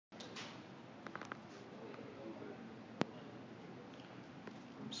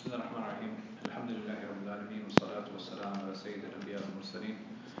بسم الله الرحمن الرحيم الحمد لله رب العالمين والصلاة والسلام على سيد الأنبياء والمرسلين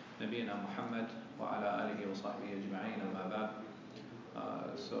نبينا محمد وعلى آله وصحبه أجمعين أما بعد.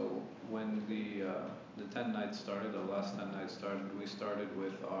 So when the 10 nights started, the last 10 nights started, we started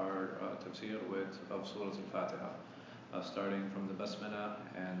with our Tafsir of Surah Al-Fatiha, starting from the Basmala,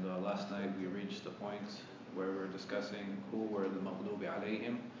 and last night we reached the point where we're discussing who were the Maghdubi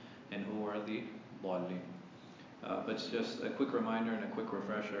alayhim and who were the Dhalleen. But just a quick reminder and a quick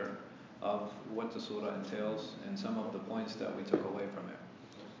refresher of what the surah entails and some of the points that we took away from it.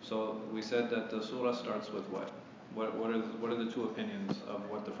 So we said that the surah starts with what? What are the two opinions of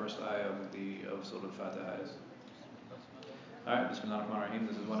what the first ayah of Surah Al-Fatiha is? Alright, Bismillah ar-Rahman ar-Rahim,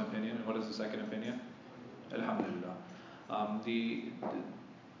 this is one opinion. And what is the second opinion? Alhamdulillah.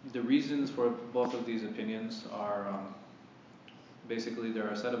 The reasons for both of these opinions are basically there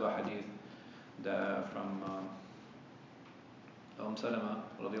are a set of a hadith from Salama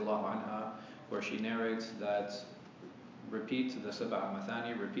radiallahu anha, where she narrates that repeat the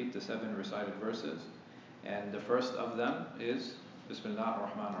repeat the 7 recited verses, and the first of them is Bismillah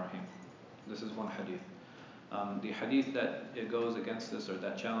ar-Rahman ar-Rahim. This is one hadith. The hadith that it goes against this or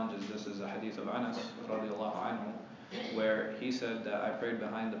that challenges this is a hadith of Anas radiallahu anhu, where he said that I prayed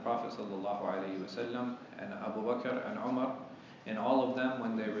behind the Prophet sallallahu alaihi wasallam and Abu Bakr and Umar, and all of them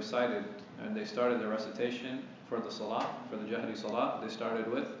when they recited and they started the recitation for the salah, for the Jahri salah, they started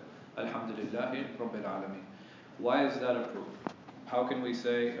with Alhamdulillahi Rabbil Alameen. Why is that a proof? How can we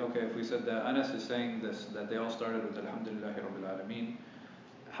say, okay, if we said that Anas is saying this, that they all started with Alhamdulillahi Rabbil Alameen,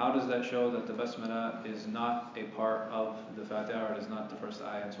 how does that show that the Basmala is not a part of the Fatiha, or it is not the first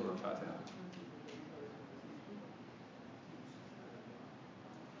ayah in Surah Al-Fatiha?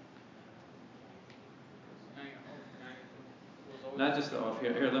 Not just the off.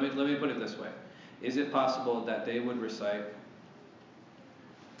 Here, let me put it this way. Is it possible that they would recite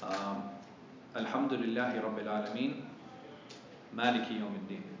Alhamdulillahi Rabbil Alameen Maliki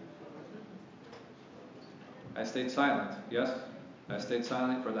Yawmiddin? I stayed silent, yes? I stayed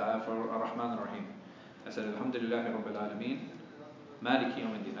silent for Ar-Rahman Ar-Rahim. I said Alhamdulillahi Rabbil Alameen Maliki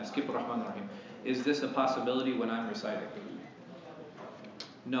Yawmiddin. I skip Ar-Rahman Ar-Rahim. Is this a possibility when I'm reciting?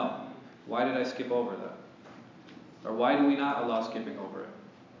 No. Why did I skip over that? Or why do we not allow skipping over it?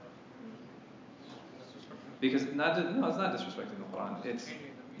 Because it's not disrespecting the Quran. It's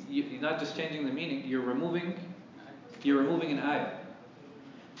you're not just changing the meaning. You're removing an ayah.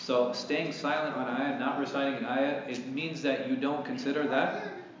 So staying silent on ayah, not reciting an ayah, it means that you don't consider that.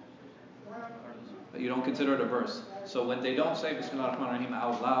 You don't consider it a verse. So when they don't say Bismillah ar-Rahman ar-Rahim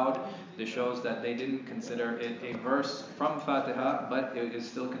out loud, this shows that they didn't consider it a verse from Fatiha, but it is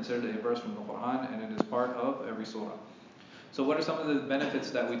still considered a verse from the Quran, and it is part of every surah. So what are some of the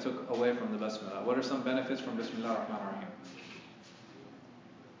benefits that we took away from the Basmala? What are some benefits from Bismillah ar-Rahman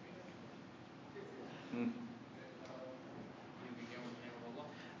ar-Rahim?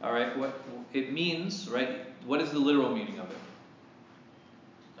 Alright, what it means, right? What is the literal meaning of it?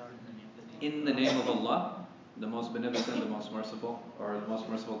 In the name of Allah, the most beneficent, the most merciful, or the most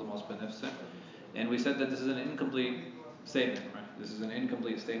merciful, the most beneficent. And we said that this is an incomplete statement, right? This is an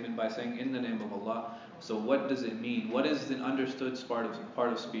incomplete statement by saying in the name of Allah. So what does it mean? What is the understood part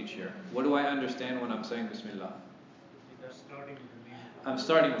of speech here? What do I understand when I'm saying Bismillah? I'm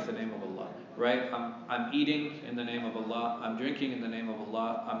starting with the name of Allah, right? I'm eating in the name of Allah. I'm drinking in the name of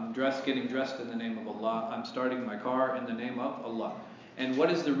Allah. I'm getting dressed in the name of Allah. I'm starting my car in the name of Allah. And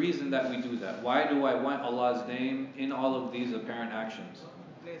what is the reason that we do that? Why do I want Allah's name in all of these apparent actions?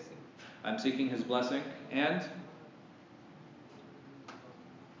 I'm seeking His blessing, and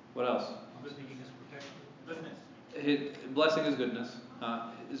what else? His blessing is goodness.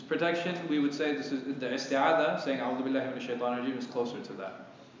 His protection, we would say this is the isti'adha, saying A'udhu Billahi Minash Shaitanir Rajeem, is closer to that.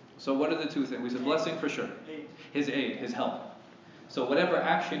 So what are the two things? We said blessing for sure. His aid, His help. So whatever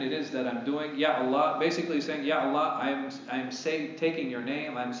action it is that I'm doing, Ya Allah, basically saying, Ya Allah, I'm taking your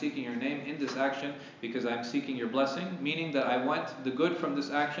name, I'm seeking your name in this action because I'm seeking your blessing, meaning that I want the good from this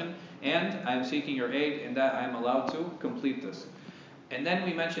action, and I'm seeking your aid in that I'm allowed to complete this. And then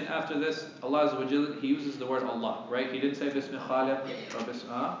we mentioned after this, Allah Azza wa Jal, He uses the word Allah, right? He didn't say Bismil Khaliq, or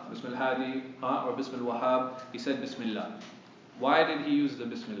Bismil Hadi, or Bismil Wahhab. He said Bismillah. Why did He use the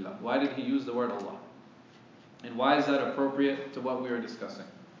Bismillah? Why did He use the word Allah? And why is that appropriate to what we are discussing?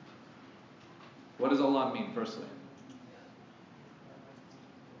 What does Allah mean, firstly?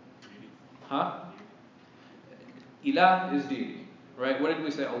 Ilah is deity, right? What did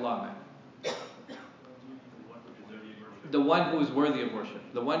we say Allah meant? The one who is worthy of worship,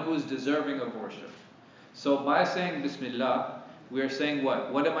 the one who is deserving of worship. So by saying Bismillah, we are saying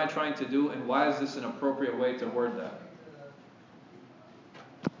what? What am I trying to do, and why is this an appropriate way to word that?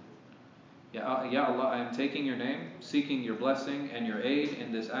 Ya Allah, I am taking your name, seeking your blessing and your aid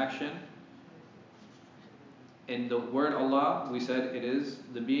in this action. In the word Allah, we said it is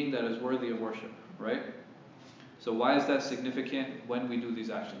the being that is worthy of worship, right? So why is that significant when we do these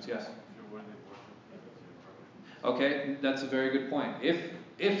actions? Yes? Okay, that's a very good point.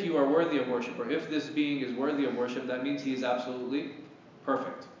 If you are worthy of worship, or if this being is worthy of worship, that means he is absolutely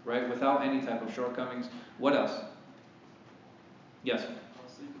perfect, right? Without any type of shortcomings. What else? Yes? So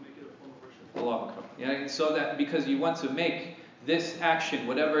you can make it a form of worship. Allahu Akbar. Yeah, so that because you want to make this action,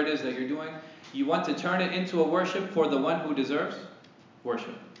 whatever it is that you're doing, you want to turn it into a worship for the one who deserves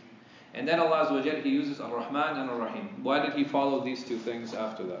worship. And then Allah Azza wa Jalla, He uses Ar-Rahman and Ar-Rahim. Why did He follow these two things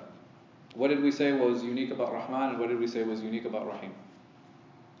after that? What did we say was unique about Rahman and what did we say was unique about Rahim?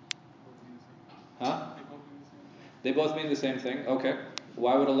 Huh? They both mean the same thing. Okay.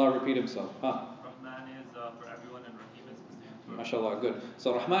 Why would Allah repeat Himself? Huh? Rahman is for everyone and Rahim is specific. MashaAllah, good.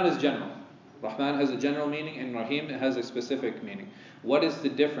 So Rahman is general. Rahman has a general meaning and Rahim has a specific meaning. What is the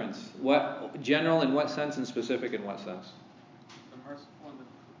difference? What general in what sense and specific in what sense? The merciful and the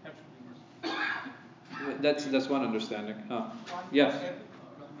perpetually merciful. That's one understanding. Huh? Yes.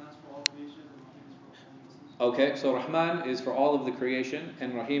 Okay, so Rahman is for all of the creation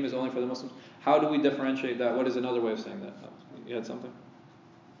and Rahim is only for the Muslims. How do we differentiate that? What is another way of saying that? You had something?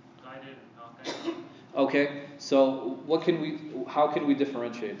 Guided, not guided. Okay, so how can we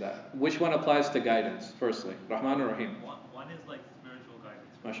differentiate that? Which one applies to guidance, firstly? Rahman or Rahim? One is like spiritual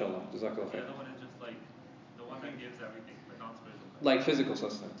guidance. MashaAllah, Jazakallah khair. The other one is just like the one that gives everything, but not spiritual guidance. Like physical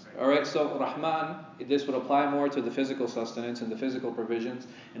sustenance. Right. Alright, so Rahman, this would apply more to the physical sustenance and the physical provisions,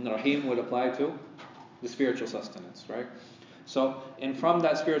 and the Rahim would apply to the spiritual sustenance, right? So, and from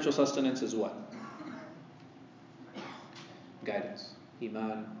that spiritual sustenance is what? Guidance.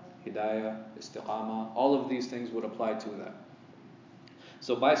 Iman, Hidayah, Istiqamah, all of these things would apply to that.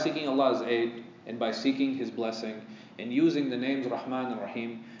 So by seeking Allah's aid and by seeking His blessing and using the names Rahman and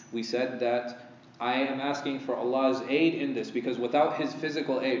Rahim, we said that I am asking for Allah's aid in this because without His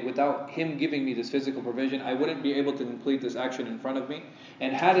physical aid, without Him giving me this physical provision, I wouldn't be able to complete this action in front of me.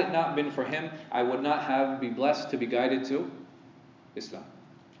 And had it not been for Him, I would not be blessed to be guided to Islam.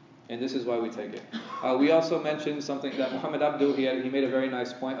 And this is why we take it. We also mentioned something that Muhammad Abdu, he made a very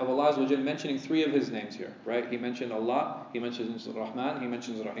nice point of Allah Azza wa Jalla mentioning three of His names here, right? He mentioned Allah, He mentions Rahman, He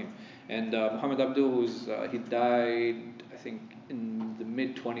mentions Rahim. And Muhammad Abdu, he died, I think, in the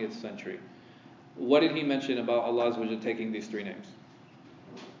mid-20th century. What did he mention about Allah Azza wa Jalla taking these three names?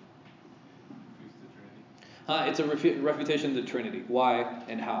 It's a refutation of the Trinity. Why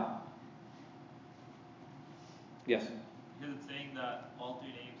and how? Yes? Because it's saying that all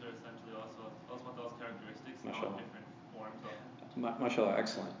three names are essentially also those characteristics, Mashallah. not different forms of. MashaAllah,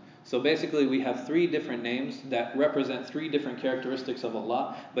 excellent. So basically we have three different names that represent three different characteristics of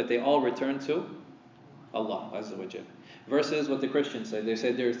Allah, but they all return to Allah Azza wa Jalla. Versus what the Christians say. They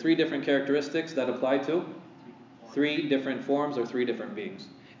say there are three different characteristics that apply to three different forms or three different beings.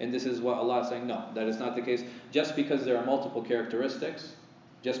 And this is what Allah is saying, no, that is not the case. Just because there are multiple characteristics,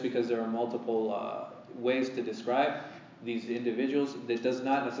 just because there are multiple ways to describe these individuals, that does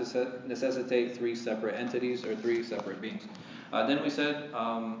not necessitate three separate entities or three separate beings. Then we said,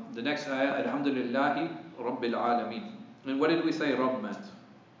 the next ayah, Alhamdulillahi Rabbil Alameen. And what did we say Rabb meant?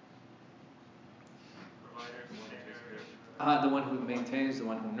 The one who maintains, the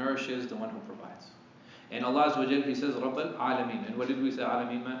one who nourishes, the one who provides. And Allah Azza wa Jalla, He says Rabbil Alameen. And what did we say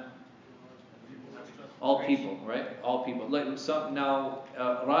Alameen meant? All people, right? All people. Like now,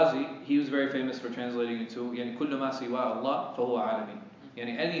 Razi, he was very famous for translating it to يعني كل ما سوى الله فهو عالمين.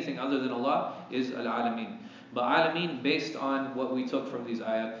 يعني anything other than Allah is al-alamin. But alamin, based on what we took from these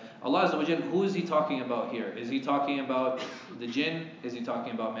ayat, Allah Azza wa Jalla, who is He talking about here? Is He talking about the jinn? Is He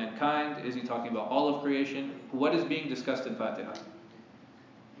talking about mankind? Is He talking about all of creation? What is being discussed in Fatiha?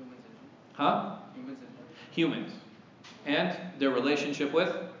 Huh? Humans. And their relationship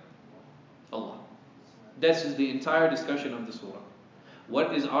with Allah. This is the entire discussion of the surah.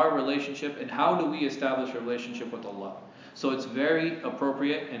 What is our relationship and how do we establish a relationship with Allah? So it's very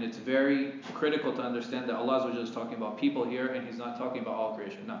appropriate and it's very critical to understand that Allah Azza wa Jalla is talking about people here and He's not talking about all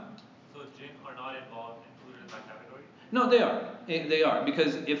creation. No. So jinn are not included in that category? No, they are. They are.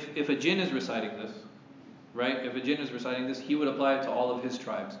 Because if a jinn is reciting this, right? If a jinn is reciting this, he would apply it to all of his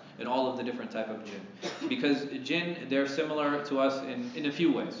tribes and all of the different type of jinn. Because jinn, they're similar to us in a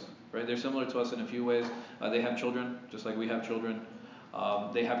few ways, right? They're similar to us in a few ways. They have children, just like we have children.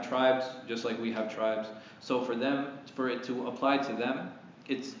 They have tribes, just like we have tribes. So for it to apply to them,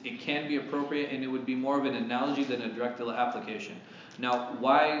 it can be appropriate and it would be more of an analogy than a direct application. Now,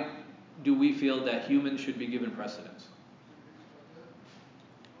 why do we feel that humans should be given precedence?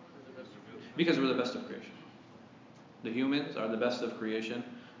 Because we're the best of creation. The humans are the best of creation,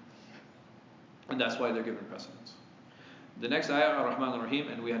 and that's why they're given precedence. The next ayah, Ar-Rahman Ar-Rahim,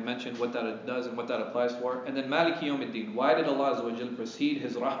 and we had mentioned what that does and what that applies for. And then Maliki Yawmiddin. Why did Allah Azza wa Jal precede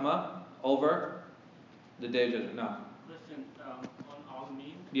His Rahmah over the Day of Judgment? Now. Question on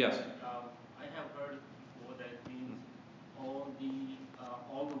Al-Amin. Yes. I have heard before that it means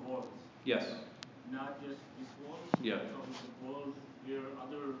all the worlds. Yes. Not just this world. Yeah. So the world where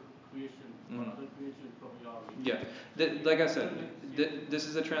other creation, other creation probably are. Yeah. Like I said, this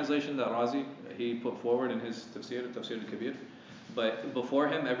is a translation that Razi, he put forward in his Tafsir al-Kabir. But before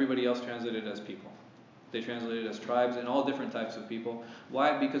him, everybody else translated it as people. They translated it as tribes and all different types of people.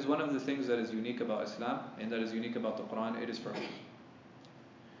 Why? Because one of the things that is unique about Islam and that is unique about the Quran, it is for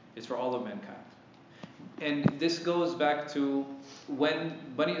it's for all of mankind. And this goes back to when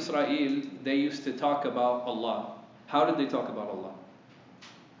Bani Israel, they used to talk about Allah. How did they talk about Allah?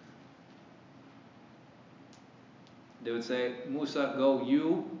 They would say, Musa, go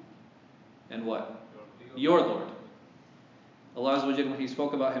you and what? Your Lord. Allah Azza wa Jalla, when He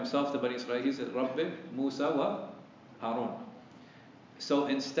spoke about Himself to Bani Israel, He said, Rabbi, Musa wa Harun. So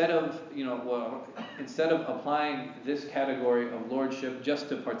instead of applying this category of lordship just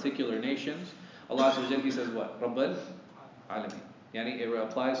to particular nations, Allah Azza wa Jalla, He says what? Rabbal Alamin. Yani it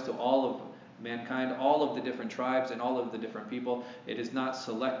applies to all of mankind, all of the different tribes and all of the different people. It is not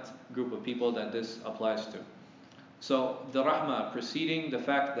select group of people that this applies to. So the Rahmah preceding the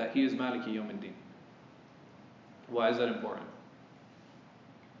fact that He is Maliki Yawmiddin. Why is that important?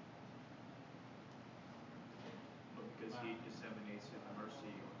 Because He disseminates His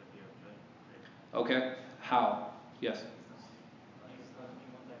mercy on the Day of Judgment. Okay. How? Yes. He's the only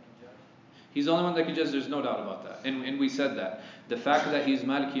one that can judge. He's the only one that can judge, there's no doubt about that. And we said that. The fact that He's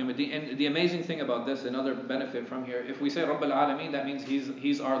Maliki Yawmiddin, and the amazing thing about this, another benefit from here, if we say Rabb al-Alameen, that means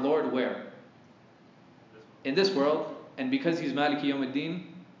He's our Lord where? In this world. And because He's Maliki Yawmiddin,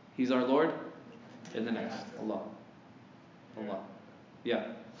 He's our Lord in the next. Allah. Yeah.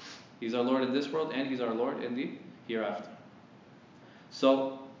 He's our Lord in this world and He's our Lord in the hereafter.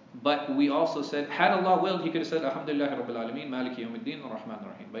 So, but we also said, had Allah willed, He could have said, Alhamdulillah Rabbil Alameen, Maliki Yawmiddin, Ar-Rahman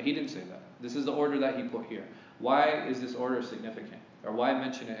Ar-Rahim. But He didn't say that. This is the order that He put here. Why is this order significant? Or why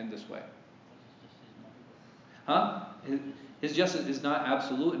mention it in this way? Huh? His justice is not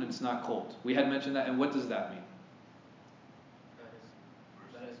absolute and it's not cold. We had mentioned that, and what does that mean?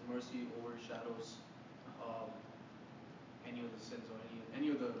 That His mercy overshadows any of the sins or any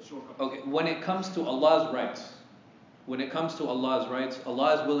of the shortcomings. Okay, when it comes to Allah's rights,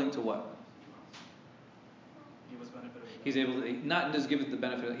 Allah is willing to what? Give us benefit of the doubt. He's able to, not just give it the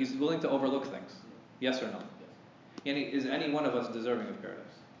benefit, He's willing to overlook things. Yes or no? Yes. Yani, is any one of us deserving of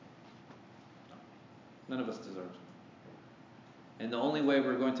paradise? None of us deserves. And the only way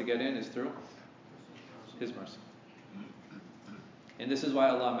we're going to get in is through His mercy. And this is why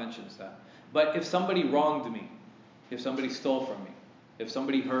Allah mentions that. But if somebody wronged me, if somebody stole from me, if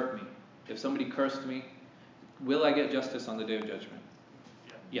somebody hurt me, if somebody cursed me, will I get justice on the Day of Judgment?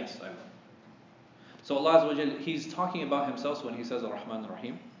 Yes, I will. So Allah Azza wa Jalla, He's talking about Himself when He says Ar-Rahman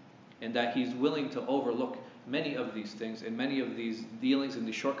Ar-Rahim, and that He's willing to overlook many of these things and many of these dealings and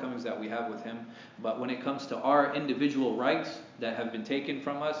the shortcomings that we have with Him. But when it comes to our individual rights that have been taken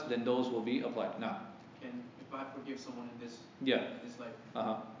from us, then those will be applied. Now, If I forgive someone in this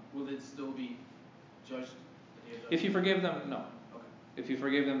life, will it still be judged? If you forgive them, no. Okay. If you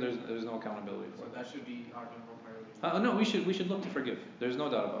forgive them, there's no accountability for it. So that should be our number one priority. No, we should look to forgive. There's no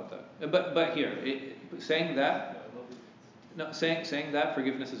doubt about that. But here, saying that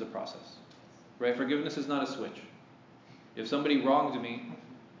forgiveness is a process, right? Forgiveness is not a switch. If somebody wronged me,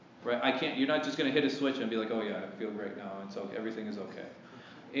 right, you're not just going to hit a switch and be like, oh yeah, I feel great now, and so everything is okay.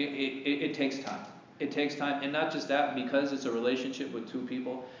 It takes time. It takes time, and not just that, because it's a relationship with two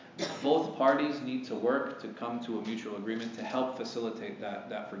people. Both parties need to work to come to a mutual agreement to help facilitate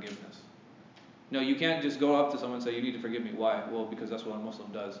that forgiveness. No, you can't just go up to someone and say, you need to forgive me. Why? Well, because that's what a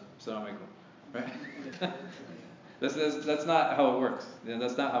Muslim does. Assalamu alaikum. Right? That's not how it works.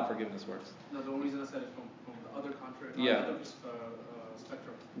 That's not how forgiveness works. No, the only reason I said it from the other contrary, other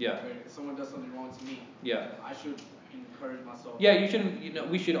spectrum. Yeah. Where if someone does something wrong to me, I should encourage myself. Yeah, you shouldn't.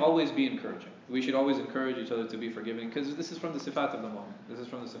 We should always be encouraging. We should always encourage each other to be forgiving, because this is from the sifat of the mu'min. This is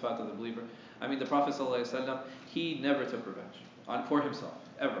from the sifat of the believer. I mean, the Prophet ﷺ, he never took revenge for himself,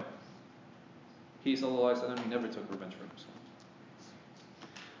 ever. He ﷺ, he never took revenge for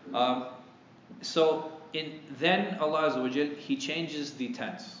himself. Then Allah Azza wa Jal, He changes the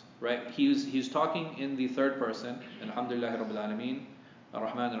tense, right? He's talking in the third person, Alhamdulillah Rabbil Alameen,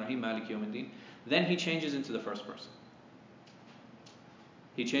 Ar-Rahman Ar-Rahim, Maliki Yawmiddin. Then He changes into the first person.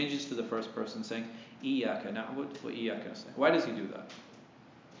 He changes to the first person saying, إِيَّاكَ نَعْبُدُ وَإِيَّاكَ نَسْتَعِينُ. Why does he do that?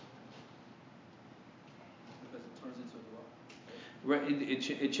 Because it turns into a dua.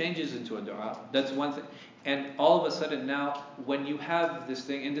 Right, it changes into a dua. That's one thing. And all of a sudden now, when you have this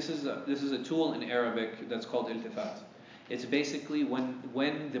thing, and this is a tool in Arabic that's called iltifat. It's basically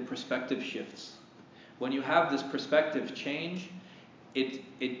when the perspective shifts. When you have this perspective change, it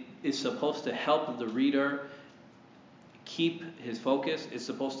is supposed to help the reader keep his focus. It's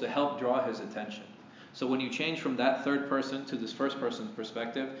supposed to help draw his attention. So when you change from that third person to this first person's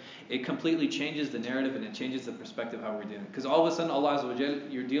perspective, it completely changes the narrative and it changes the perspective how we're dealing. Because all of a sudden Allah Azza wa Jal,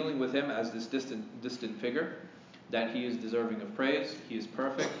 you're dealing with him as this distant figure, that he is deserving of praise, he is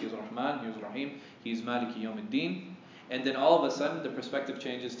perfect, he is Rahman, he is Rahim, he is Maliki Yawmiddin. And then all of a sudden the perspective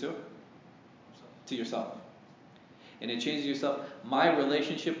changes to yourself. And it changes yourself. My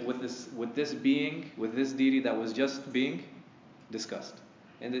relationship with this being, with this deity that was just being discussed.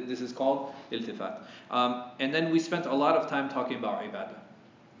 And this is called iltifat. And then we spent a lot of time talking about ibadah.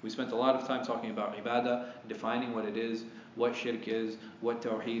 We spent a lot of time talking about ibadah, defining what it is, what shirk is, what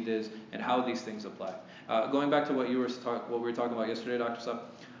tawheed is, and how these things apply. Going back to what we were talking about yesterday, Dr.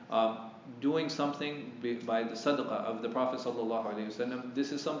 Sab, doing something by the sadaqah of the Prophet ﷺ,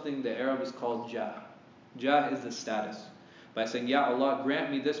 this is something the Arabs call jah. Jah is the status. By saying, Ya Allah,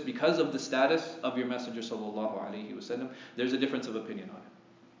 grant me this because of the status of your Messenger ﷺ, there's a difference of opinion on it.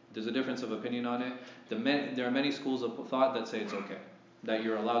 There's a difference of opinion on it. There are many schools of thought that say it's okay, that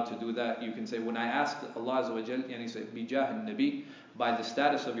you're allowed to do that. You can say, when I ask Allah Azza wa Jal, and he said, Bijah al-Nabi, by the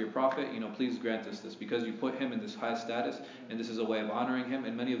status of your Prophet, please grant us this, because you put him in this high status, and this is a way of honoring him,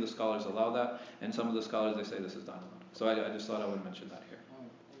 and many of the scholars allow that, and some of the scholars, they say this is not allowed. So I just thought I would mention that here.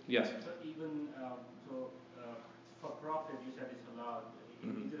 Yes? So even, for Prophet, you said it's allowed.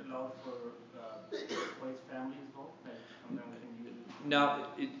 Is it allowed for his family as well? Like, sometimes we can use it. Now,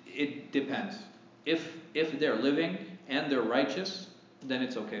 it depends. If they're living and they're righteous, then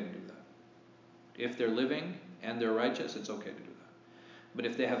it's okay to do that. If they're living and they're righteous, it's okay to do that. But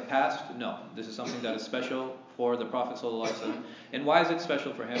if they have passed, no. This is something that is special for the Prophet ﷺ. And why is it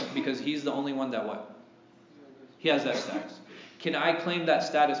special for him? Because he's the only one that what? He has that status. Can I claim that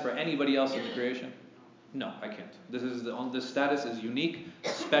status for anybody else in the creation? No, I can't. This status is unique,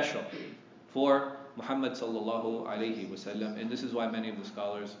 special for Muhammad sallallahu alayhi wasallam, and this is why many of the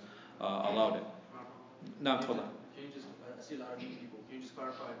scholars allowed it. Now, hold on. Can you just, I see a lot of new people, can you just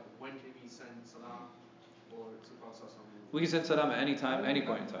clarify when can we send salam or to Prophet? We can send salam at any time, any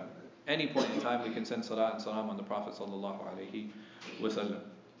point in time. Any point in time we can send salat and salam on the Prophet sallallahu alayhi wasallam.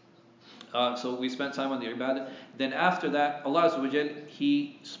 So we spent time on the ibadah. Then after that, Allah Azza wa Jal,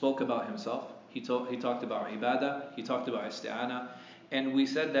 He spoke about Himself. He talked about ibadah. He talked about isti'ana. And we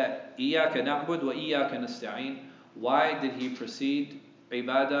said that إِيَّاكَ نَعْبُدُ وَإِيَّاكَ نَسْتَعِينُ. Why did He precede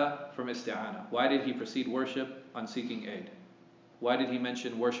ibadah from isti'ana? Why did He precede worship on seeking aid? Why did He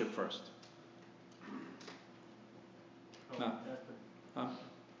mention worship first? No.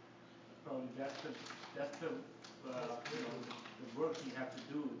 Probably that's the work you have to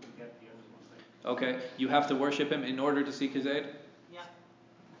do to get the other one, right? Okay, you have to worship Him in order to seek His aid? Yeah.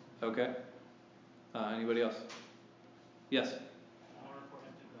 Okay. Anybody else? Yes? In order for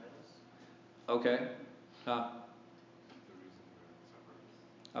him to guide us. Okay. The reason it's our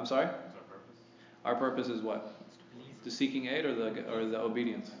purpose. I'm sorry? It's our purpose. Our purpose is what? The seeking aid or the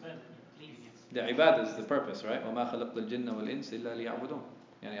obedience? Obedience. The ibadah is the purpose, right? وَمَا خَلَقْتَ الْجِنَّ وَالْإِنسِ إِلَّا لِيَعْبُدُونَ.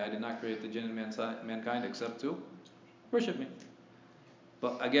 I did not create the jinn and mankind except to worship me.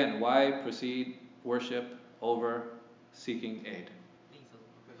 But again, why precede worship over seeking aid?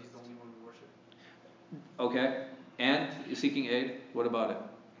 Because he's the only one we worship. Okay, and seeking aid, what about it?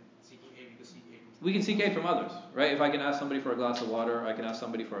 Seeking aid, we can seek aid. We can seek aid from others, right? If I can ask somebody for a glass of water, I can ask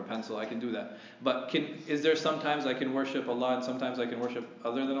somebody for a pencil, I can do that. But is there sometimes I can worship Allah and sometimes I can worship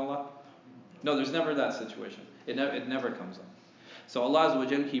other than Allah? No, there's never that situation. It never comes up. So Allah Azza wa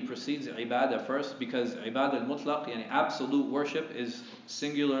Jal, He precedes ibadah first because ibadah al-mutlaq, absolute worship, is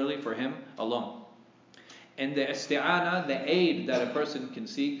singularly for Him alone. And the isti'ana, the aid that a person can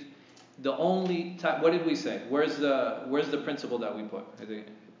seek, the only time, what did we say? Where's the principle that we put? I think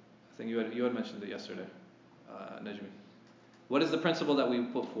you had mentioned it yesterday, Najmi. What is the principle that we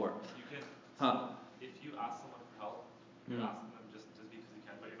put forth? You can, if you ask someone for help, you're asking them just because you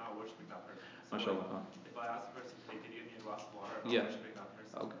can, but you're not worshiping that person. So MashaAllah. If I ask a person, hey, can you give me a glass of water, I'm not worshiping that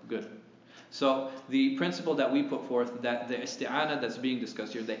person. Okay, good. So the principle that we put forth, that the isti'ana that's being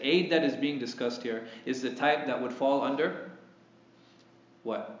discussed here, the aid that is being discussed here, is the type that would fall under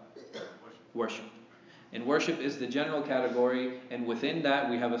what? Worship. And worship is the general category, and within that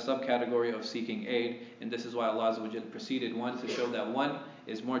we have a subcategory of seeking aid, and this is why Allah Azza wa Jalla preceded one to show that one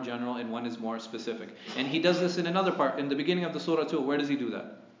is more general and one is more specific. And he does this in another part, in the beginning of the surah too. Where does he do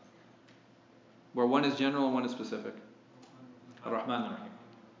that? Where one is general and one is specific. Ar-Rahman Ar-Rahim.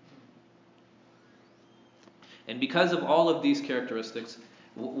 And because of all of these characteristics,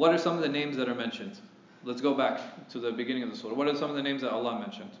 what are some of the names that are mentioned? Let's go back to the beginning of the surah. What are some of the names that Allah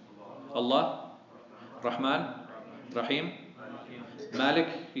mentioned? Allah, Rahman, Rahim, Malik,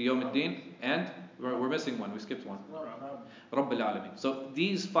 Yawmiddin, and we're missing one. We skipped one. Rabbil Alameen. So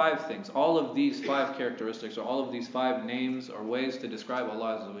these 5 things, all of these 5 characteristics, or all of these 5 names or ways to describe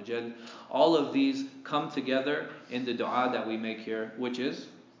Allah Azza wa Jal, all of these come together in the dua that we make here, which is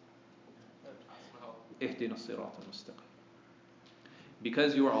Ihdina as-sirat al-mustaqim.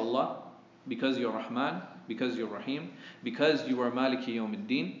 Because you are Allah, because you are Rahman, because you are Rahim, because you are Maliki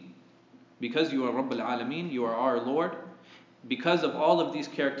Yawmiddin, because you are Rabbil Alameen, you are our Lord. Because of all of these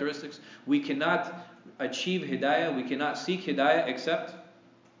characteristics, we cannot achieve hidayah, we cannot seek hidayah except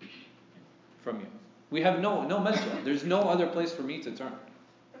from you. We have no malja. There's no other place for me to turn.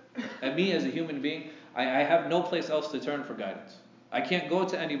 And me as a human being, I have no place else to turn for guidance. I can't go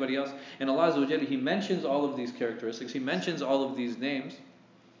to anybody else. And Allah Azza wa Jalla, He mentions all of these characteristics, He mentions all of these names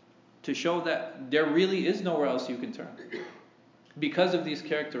to show that there really is nowhere else you can turn. Because of these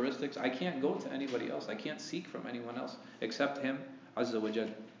characteristics, I can't go to anybody else. I can't seek from anyone else except Him Azza wa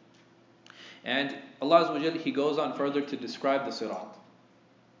Jalla. And Allah Azza wa Jalla, He goes on further to describe the sirat.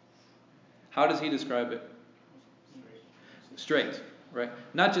 How does He describe it? Straight, right?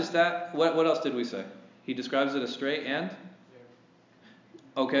 Not just that, what else did we say? He describes it as straight and?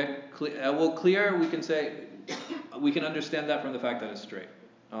 Okay, clear, we can say, we can understand that from the fact that it's straight.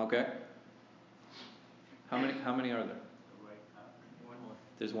 Okay? How many are there?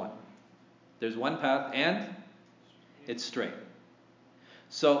 There's one. There's one path and it's straight.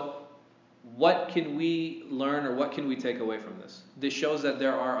 So, what can we learn or what can we take away from this? This shows that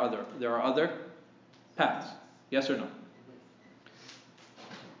there are other paths. Yes or no?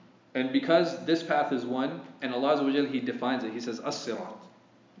 And because this path is one, and Allah Azza wa Jalla, He defines it. He says, as-sirat.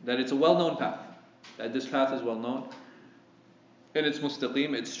 That it's a well-known path. That this path is well-known. And it's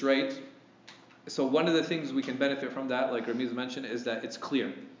mustaqim, it's straight. So one of the things we can benefit from that, like Ramiz mentioned, is that it's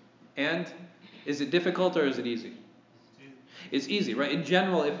clear. And is it difficult or is it easy? It's easy, right? In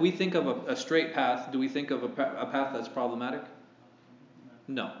general, if we think of a straight path, do we think of a path that's problematic?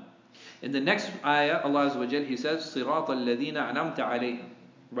 No. In the next ayah, Allah Azza wa Jal, He says, صِرَاطَ الَّذِينَ أَنَمْتَ عَلَيْهِمْ.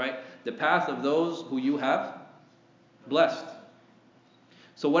 Right? The path of those who you have blessed.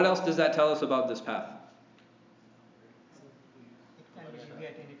 So what else does that tell us about this path? It can be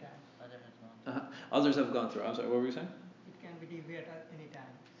deviated any time. Others have gone through. I'm sorry, what were you saying? It can be deviated at any time.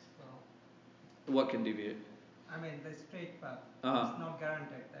 So, what can deviate? I mean, the straight path. Uh-huh. It's not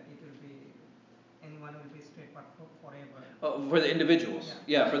guaranteed that it will be, anyone will be straight path forever. Oh, for the individuals.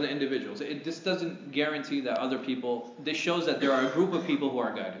 Yeah, for the individuals. This doesn't guarantee that other people, this shows that there are a group of people who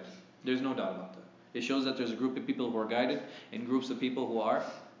are guided. There's no doubt about that. It shows that there's a group of people who are guided and groups of people who are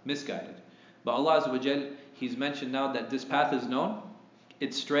misguided. But Allah Azza wa Jal, He's mentioned now that this path is known,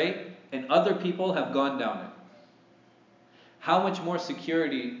 it's straight, and other people have gone down it. How much more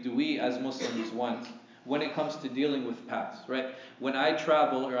security do we as Muslims want when it comes to dealing with paths, right? When I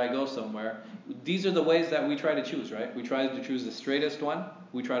travel or I go somewhere, these are the ways that we try to choose, right? We try to choose the straightest one,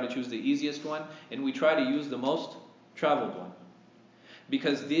 we try to choose the easiest one, and we try to use the most traveled one.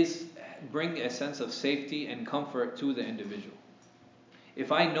 Because these bring a sense of safety and comfort to the individual.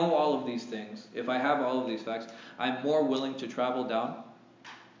 If I know all of these things, if I have all of these facts, I'm more willing to travel down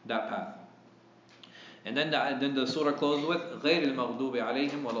that path. And then the surah closes with غَيْرِ الْمَغْضُوبِ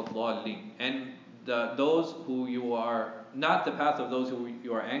عَلَيْهِمْ وَلَا الضَّالِّينَ. And those who you are, not the path of those who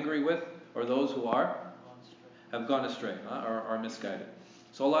you are angry with, or those who have gone astray, or are misguided.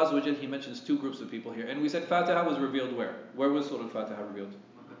 So Allah Azza wa Jal, He mentions 2 groups of people here. And we said Fatiha was revealed where? Where was Surah Fatiha revealed?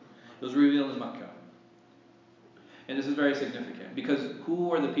 It was revealed in Makkah. And this is very significant, because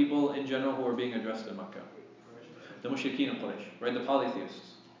who are the people in general who are being addressed in Makkah? The mushrikeen of Quraysh, right? The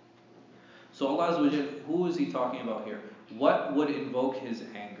polytheists. So Allah Azza wa Jal, who is He talking about here? What would invoke His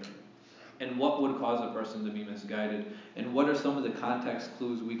anger? And what would cause a person to be misguided? And what are some of the context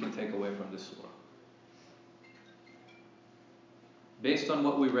clues we can take away from this surah? Based on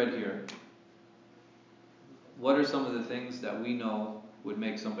what we read here, what are some of the things that we know would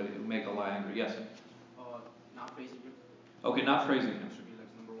make Allah angry? Yes? Not praising Him. Okay, not praising Him. Should be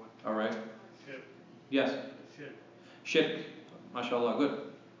like number 1. Alright. Shirk. Yes? Shirk. Shirk. MashaAllah,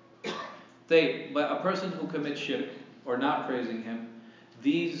 good. But a person who commits shirk, or not praising Him,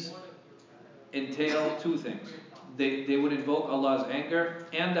 these entail 2 things. They would invoke Allah's anger,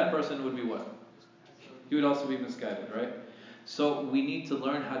 and that person would be what? He would also be misguided, right? So we need to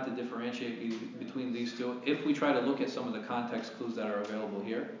learn how to differentiate between these two. If we try to look at some of the context clues that are available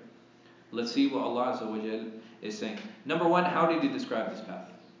here, let's see what Allah Azza wa Jal is saying. Number one, how did He describe this path?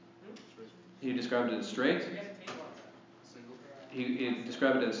 He described it as straight. He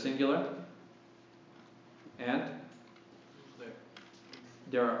described it as singular. And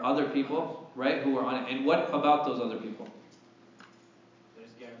there are other people, right, who are on it. And what about those other people? That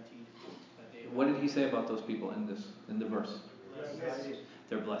is guaranteed that they What did He say about those people in the verse?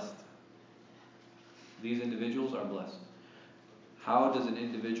 They're blessed. These individuals are blessed. How does an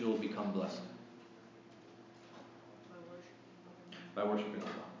individual become blessed? By worshiping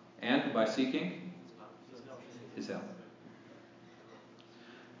Allah. And by seeking His help.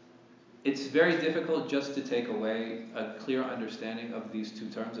 It's very difficult just to take away a clear understanding of these two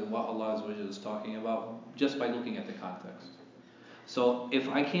terms and what Allah Azza wa Jalla is talking about just by looking at the context. So if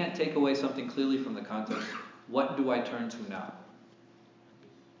I can't take away something clearly from the context, what do I turn to now?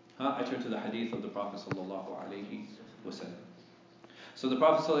 I turn to the hadith of the Prophet sallallahu alaihi wasallam. So the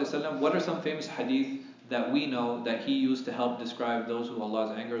Prophet sallallahu alaihi wasallam, what are some famous hadith that we know that he used to help describe those who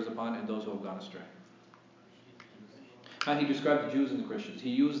Allah's anger is upon and those who have gone astray? He described the Jews and the Christians. He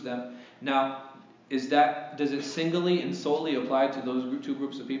used them. Now, does it singly and solely apply to those two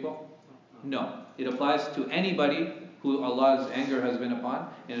groups of people? No. It applies to anybody who Allah's anger has been upon,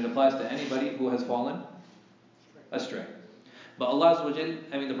 and it applies to anybody who has fallen astray. But Allah Azza wa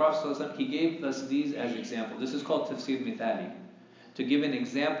Jal, the Prophet ﷺ, he gave us these as examples. This is called Tafsir Mithali. To give an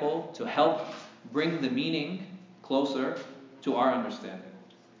example to help bring the meaning closer to our understanding.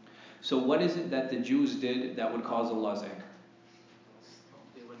 So what is it that the Jews did that would cause Allah's anger?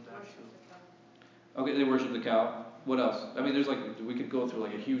 They went back to... Okay, they worshiped the cow. What else? We could go through a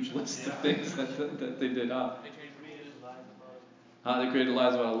huge list of things that they did. They created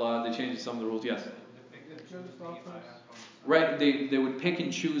lies about Allah. They changed some of the rules. Yes. Right. They would pick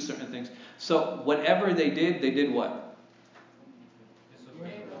and choose certain things. So whatever they did what?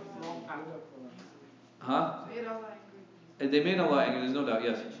 They made Allah angry. There's no doubt.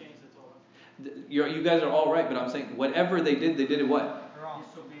 Yes. You guys are all right, but I'm saying whatever they did it what? Wrong.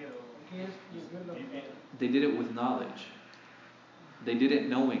 They did it with knowledge. They did it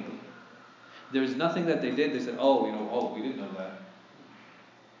knowingly. There's nothing that they did. They said, we didn't know that.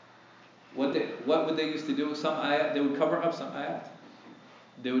 What would they used to do? Some ayat, they would cover up some ayat.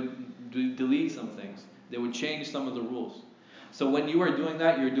 They would delete some things. They would change some of the rules. So when you are doing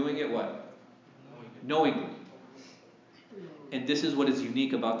that, you're doing it what? Knowingly. And this is what is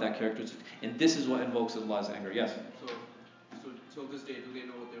unique about that characteristic. And this is what invokes Allah's anger. Yes? So till this day, do they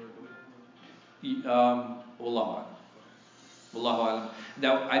know what they were doing? Wallahu alam.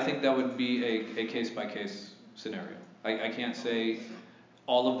 I think that would be a case-by-case scenario. I can't say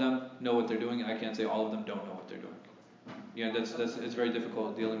all of them know what they're doing, and I can't say all of them don't know what they're doing. It's very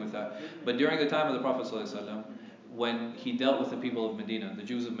difficult dealing with that. But during the time of the Prophet ﷺ, when he dealt with the people of Medina, the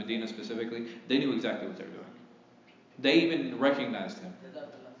Jews of Medina specifically, they knew exactly what they were doing. They even recognized him.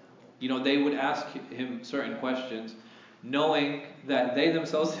 They would ask him certain questions, knowing that they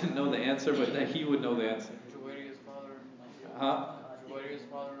themselves didn't know the answer, but that he would know the answer. Juwairiya's father. Juwairiya's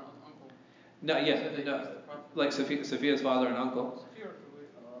father and uncle. No, yeah, no, like Sophia's father and uncle.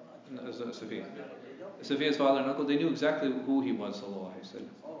 Sophia's father and uncle, they knew exactly who he was, sallallahu alaihi wasallam.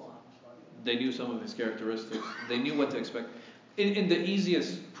 They knew some of his characteristics. They knew what to expect. In the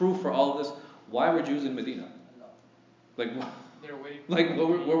easiest proof for all of this, why were Jews in Medina? What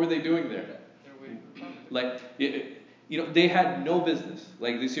were they doing there? They had no business.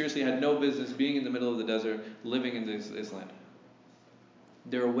 They seriously had no business being in the middle of the desert, living in this land.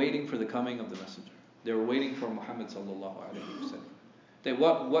 They were waiting for the coming of the messenger. They were waiting for Muhammad sallallahu alaihi wasallam.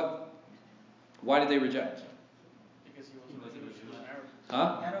 Why did they reject? Because he wasn't an Arab.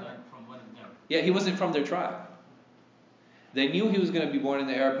 From one of them. Yeah, he wasn't from their tribe. They knew he was going to be born in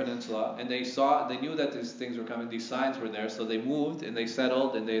the Arab Peninsula, and they knew that these things were coming, these signs were there, so they moved and they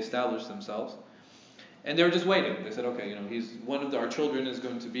settled and they established themselves. And they were just waiting. They said, okay, he's one of our children is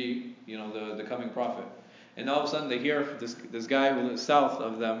going to be, the coming prophet. And all of a sudden they hear this guy who lives south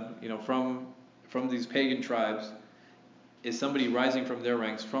of them, from these pagan tribes, is somebody rising from their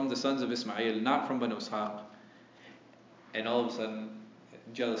ranks, from the sons of Ismail, not from Banu Ishaq. And all of a sudden,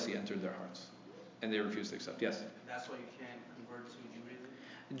 jealousy entered their hearts. And they refused to accept. Yes? That's why you can't convert to Judaism?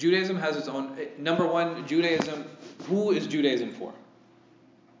 Judaism has its own... Number one, Judaism... Who is Judaism for?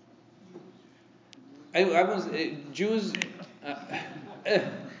 Jews...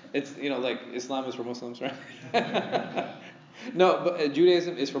 it's, Islam is for Muslims, right? No, but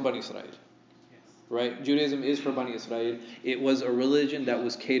Judaism is for Bani Israel. Right? Judaism is for Bani Israel. It was a religion that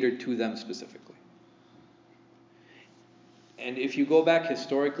was catered to them specifically. And if you go back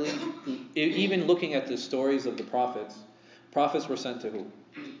historically, even looking at the stories of the prophets were sent to who?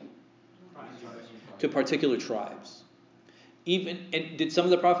 To particular tribes. And did some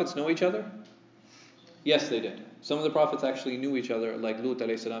of the prophets know each other? Yes, they did. Some of the prophets actually knew each other, like Lut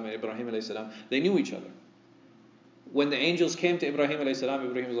alayhi salam and Ibrahim alayhi salam. They knew each other. When the angels came to Ibrahim alayhi salam,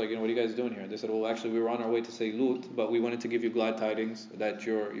 Ibrahim was like, what are you guys doing here? They said, well, actually, we were on our way to say Lut, but we wanted to give you glad tidings that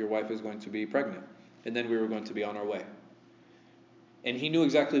your wife is going to be pregnant. And then we were going to be on our way. And he knew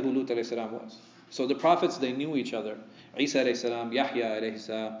exactly who Lut alayhi salam was. So the prophets, they knew each other. Isa alayhi salam, Yahya alayhi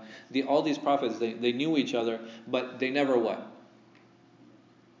salam, all these prophets, they knew each other, but they never what?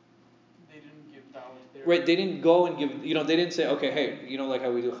 They didn't give da'wah there. Right, they didn't go and give, they didn't say, okay, hey, like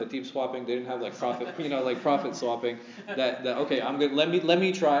how we do khatib swapping, they didn't have like prophet, like prophet swapping, that okay, I'm good, let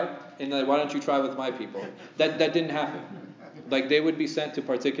me try, and why don't you try with my people? That didn't happen. Like they would be sent to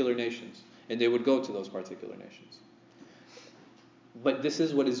particular nations, and they would go to those particular nations. But this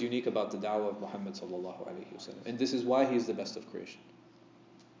is what is unique about the da'wah of Muhammad sallallahu alaihi wasallam, and this is why he is the best of creation,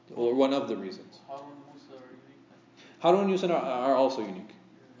 or one of the reasons. Harun and Musa are unique. Harun and Musa are also unique.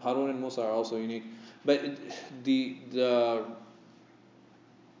 Harun and Musa are also unique, but Harun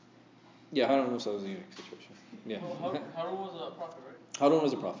and Musa was a unique situation. Yeah. Well, Harun was a prophet, right? Harun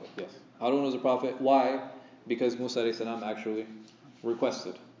was a prophet. Yes, Harun was a prophet. Why? Because Musa alayhi salam actually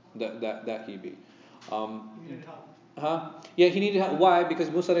requested that he be. Yeah, he needed help. Why? Because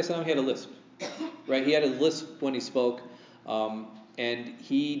Musa alayhi salam, he had a lisp, right? He had a lisp when he spoke, and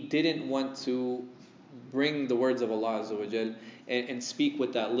he didn't want to bring the words of Allah Azza wa Jal and speak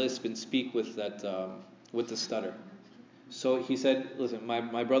with that lisp and speak with that with the stutter. So he said, listen,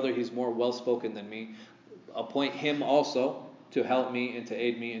 my brother, he's more well spoken than me. Appoint him also to help me and to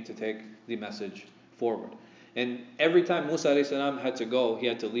aid me and to take the message forward. And every time Musa alayhi salam had to go, he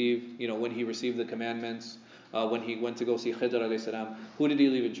had to leave. When he received the commandments, when he went to go see Khidr alayhi salam, who did he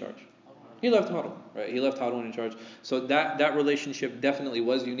leave in charge? He left Harun, right? He left Harun in charge. So that relationship definitely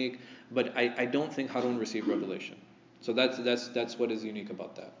was unique, but I don't think Harun received revelation. So that's what is unique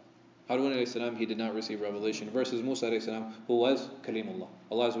about that. Harun alayhi salam, he did not receive revelation, versus Musa alayhi salam, who was Kalimullah.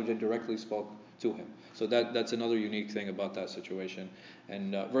 Allah Azza wa Jalla directly spoke to him. So that's another unique thing about that situation.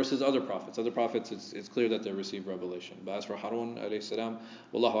 And versus other prophets. Other prophets, it's clear that they received revelation. But as for Harun alayhi salam,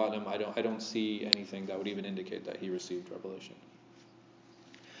 wallahu a'lam, I don't see anything that would even indicate that he received revelation.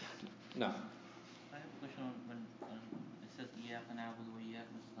 No. I have a question on when it says إِيَّاكَ نَعْبُدُ وَإِيَّاكَ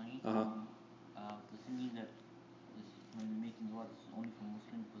نَسْتَعِينُ. Does it mean that when we're making dua, this is only for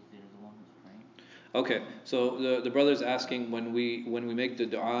Muslims because there is the one who's praying? Okay, so the brother's asking when we make the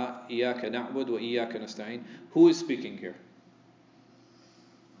dua إِيَّاكَ نَعْبُدُ وَإِيَّاكَ نَسْتَعِينُ, who is speaking here?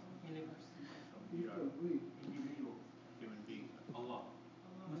 Individual. Human being. Allah.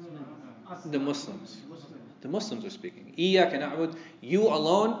 The Muslims. The Muslims are speaking. إِيَّاكَ نَعْبُدُ, you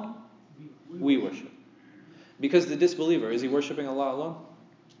alone we worship. Because the disbeliever, is he worshipping Allah alone?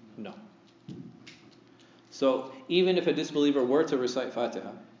 No. So even if a disbeliever were to recite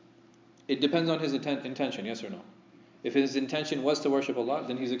Fatiha, it depends on his intention, yes or no. If his intention was to worship Allah,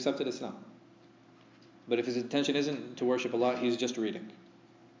 then he's accepted Islam. But if his intention isn't to worship Allah, he's just reading.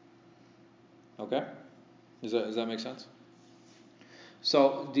 Okay? Does that make sense?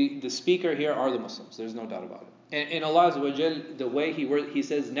 So the speaker here are the Muslims. There's no doubt about it. And Allah Azza wa Jal, the way he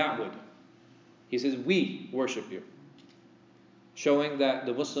says na'bud, he says we worship you, showing that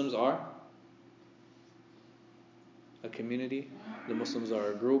the Muslims are a community, the Muslims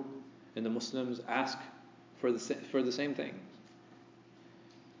are a group, and the Muslims ask for the same thing.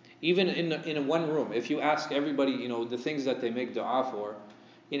 Even in one room, if you ask everybody, the things that they make dua for,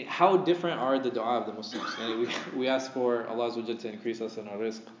 how different are the dua of the Muslims? We ask for Allah Azza wa Jal to increase us in our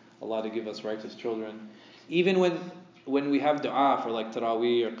rizq, Allah to give us righteous children. Even when we have dua for like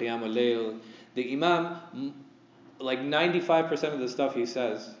Taraweeh or Qiyam al-Layl, the Imam, like 95% of the stuff he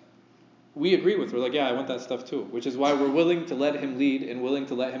says, we agree with. We're like, yeah, I want that stuff too. Which is why we're willing to let him lead and willing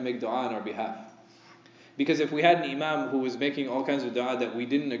to let him make dua on our behalf. Because if we had an Imam who was making all kinds of dua that we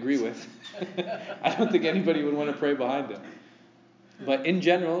didn't agree with, I don't think anybody would want to pray behind him. But in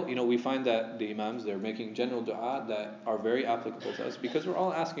general, we find that the Imams, they're making general dua that are very applicable to us because we're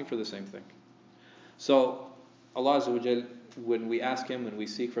all asking for the same thing. So Allah Azza wa Jal, when we ask Him, when we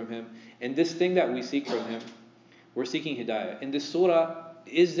seek from Him, and this thing that we seek from Him, we're seeking hidayah. In this surah,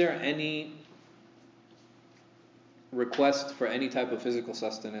 is there any request for any type of physical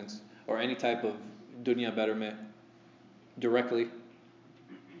sustenance or any type of dunya betterment directly?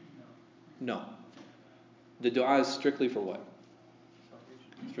 No. The dua is strictly for what?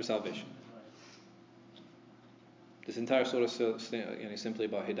 It's for salvation. This entire surah is simply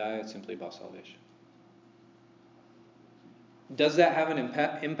about hidayah, it's simply about salvation. Does that have an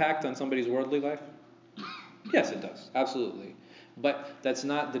impact on somebody's worldly life? Yes, it does. Absolutely. But that's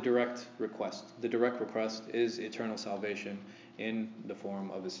not the direct request. The direct request is eternal salvation in the form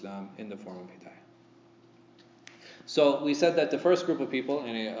of Islam, in the form of Hidayah. So we said that the first group of people, the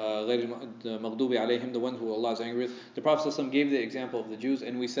Maghdubi alayhim, the one who Allah is angry with, the Prophet ﷺ gave the example of the Jews,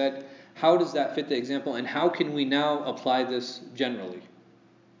 and we said, how does that fit the example, and how can we now apply this generally?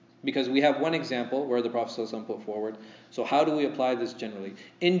 Because we have one example where the Prophet ﷺ put forward. So how do we apply this generally?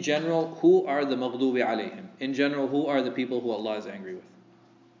 In general, who are the Maghdubi alayhim? In general, who are the people who Allah is angry with?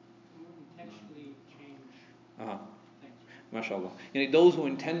 Who intentionally change things. MashaAllah. Those who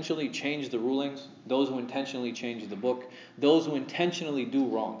intentionally change the rulings, those who intentionally change the book, those who intentionally do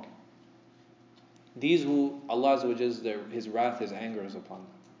wrong. These who Allah Azza wa Jalla, His wrath, His anger is upon them.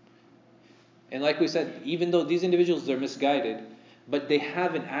 And like we said, even though these individuals, they're misguided, but they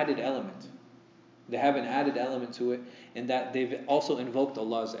have an added element. They have an added element to it, in that they've also invoked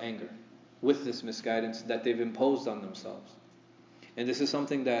Allah's anger with this misguidance that they've imposed on themselves. And this is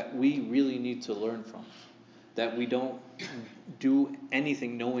something that we really need to learn from. That we don't do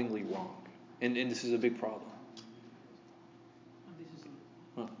anything knowingly wrong. And this is a big problem.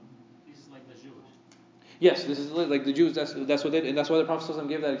 This is like the Jews. Yes, this is like the Jews, that's what they did. And that's why the Prophet ﷺ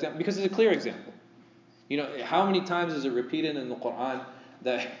gave that example. Because it's a clear example. How many times is it repeated in the Quran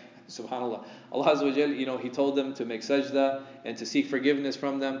that, subhanAllah, Allah Azza wa Jal, He told them to make sajda and to seek forgiveness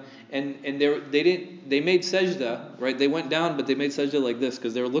from them. And they made sajda, right? They went down, but they made sajda like this,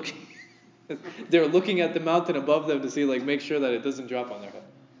 because they were looking at the mountain above them to see, make sure that it doesn't drop on their head.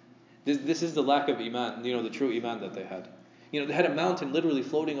 This is the lack of iman, the true iman that they had. They had a mountain literally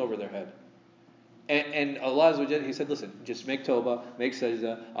floating over their head. And Allah Azza wa Jalla, He said, listen, just make tawbah, make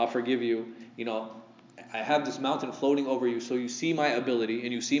sajda, I'll forgive you. I have this mountain floating over you, so you see my ability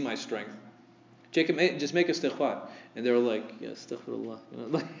and you see my strength. Just make istighfar. And they were like, yeah, astaghfirullah.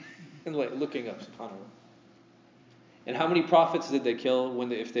 And looking up, subhanAllah. And how many prophets did they kill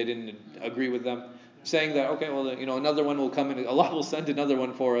if they didn't agree with them? Saying that, okay, well, another one will come in. Allah will send another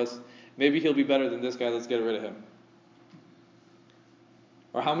one for us. Maybe he'll be better than this guy. Let's get rid of him.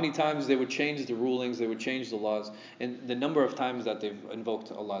 Or how many times they would change the rulings, they would change the laws, and the number of times that they've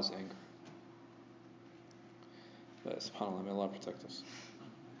invoked Allah's anger. But subhanAllah, may Allah protect us.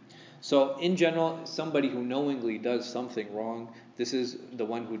 So in general, somebody who knowingly does something wrong, this is the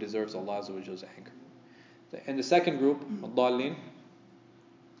one who deserves Allah's anger. And the second group, ad-dallin,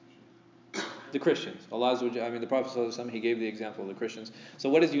 the Christians. The Prophet ﷺ, he gave the example of the Christians. So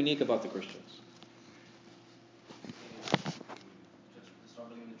what is unique about the Christians? Just not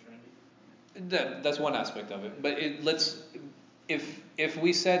believing in the Trinity? That's one aspect of it. But if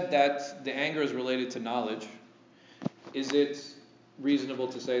we said that the anger is related to knowledge, is it reasonable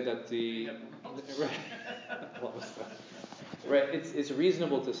to say that right? It's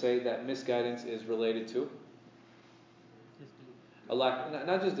reasonable to say that misguidance is related to a lack,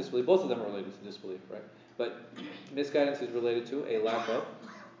 not just disbelief. Both of them are related to disbelief, right? But misguidance is related to a lack of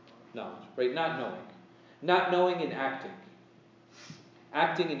knowledge, right? Not knowing and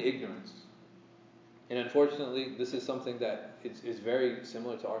acting in ignorance. And unfortunately, this is something that is very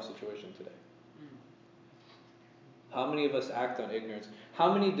similar to our situation today. How many of us act on ignorance?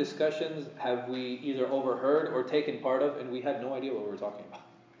 How many discussions have we either overheard or taken part of and we had no idea what we were talking about?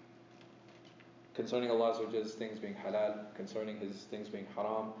 Concerning Allah's things being halal, concerning His things being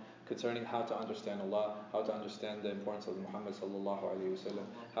haram, concerning how to understand Allah, how to understand the importance of Muhammad sallallahu alaihi wasallam,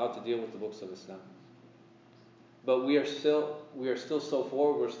 how to deal with the books of Islam. But we are still so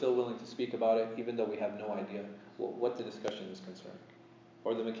forward, we're still willing to speak about it even though we have no idea what the discussion is concerning,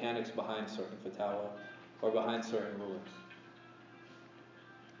 or the mechanics behind certain fatwa, or behind certain rulings.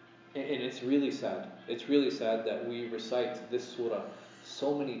 And it's really sad. It's really sad that we recite this surah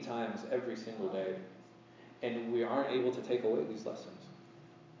so many times every single day, and we aren't able to take away these lessons.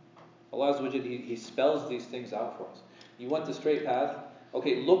 Allah Azza wa Jalla, He spells these things out for us. You want the straight path?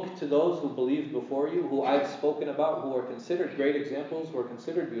 Okay, look to those who believed before you, who I've spoken about, who are considered great examples, who are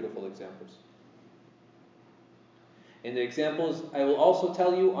considered beautiful examples. In the examples, I will also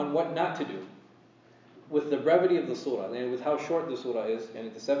tell you on what not to do. With the brevity of the surah, and with how short the surah is, and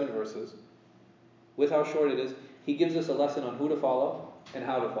it's 7 verses, with how short it is, He gives us a lesson on who to follow and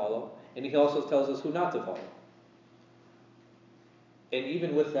how to follow, and He also tells us who not to follow. And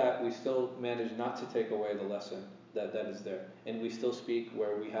even with that, we still manage not to take away the lesson that is there, and we still speak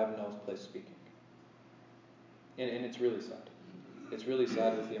where we have no place speaking. And it's really sad. It's really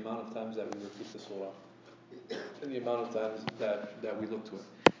sad with the amount of times that we repeat the surah, and the amount of times that we look to it.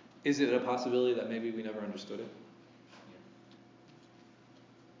 Is it a possibility that maybe we never understood it?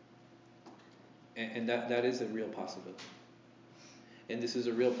 And that is a real possibility. And this is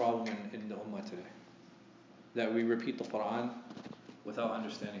a real problem in the ummah today. That we repeat the Quran without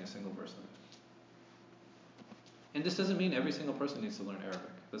understanding a single verse of it. And this doesn't mean every single person needs to learn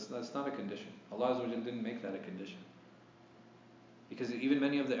Arabic. That's not a condition. Allah Azza wa Jalla didn't make that a condition. Because even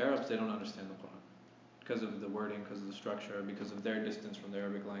many of the Arabs, they don't understand the Quran. Because of the wording, because of the structure, because of their distance from the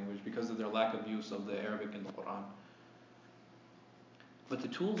Arabic language, because of their lack of use of the Arabic in the Quran. But the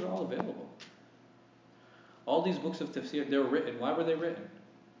tools are all available. All these books of tafsir, they were written. Why were they written?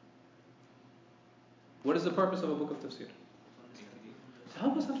 What is the purpose of a book of tafsir? To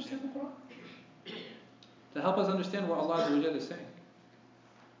help us understand the Quran. To help us understand what Allah Azza wa Jalla is saying.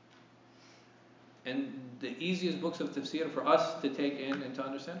 And the easiest books of tafsir for us to take in and to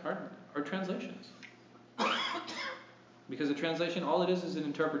understand are translations. Because a translation, all it is an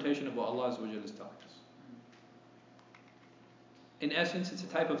interpretation of what Allah Azza wa Jalla is telling us. In essence, it's a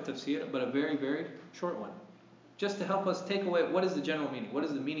type of tafsir, but a very, very short one. Just to help us take away what is the general meaning, what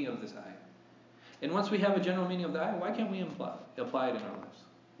is the meaning of this ayah. And once we have a general meaning of the ayah, why can't we apply it in our lives?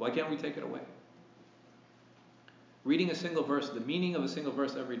 Why can't we take it away? Reading a single verse, the meaning of a single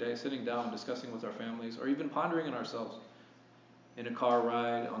verse every day, sitting down, discussing with our families, or even pondering in ourselves, in a car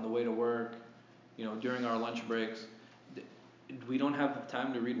ride, on the way to work, during our lunch breaks. We don't have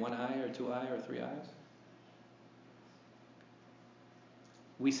time to read one ayah or two ayah or three ayahs.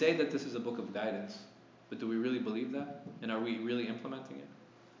 We say that this is a book of guidance, but do we really believe that? And are we really implementing it?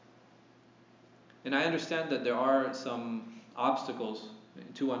 And I understand that there are some obstacles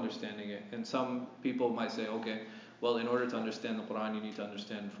to understanding it. And some people might say, okay, well, in order to understand the Quran, you need to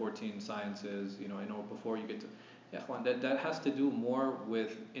understand 14 sciences, before you get to... That has to do more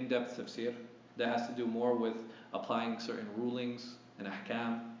with in-depth tafsir. That has to do more with applying certain rulings and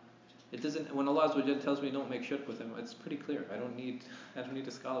ahkam. It doesn't. When Allah Azza wa Jalla tells me don't make shirk with Him, it's pretty clear. I don't need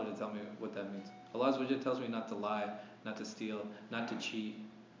a scholar to tell me what that means. Allah Azza wa Jalla tells me not to lie, not to steal, not to cheat,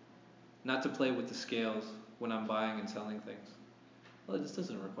 not to play with the scales when I'm buying and selling things. Well, this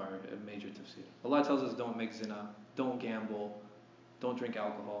doesn't require a major tafsir. Allah tells us don't make zina, don't gamble, don't drink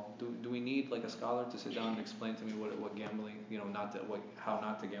alcohol. Do we need like a scholar to sit down and explain to me what gambling, how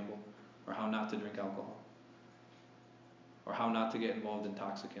not to gamble, or how not to drink alcohol, or how not to get involved in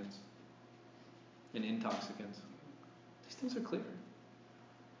intoxicants? These things are clear.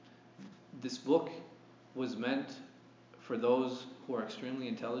 This book was meant for those who are extremely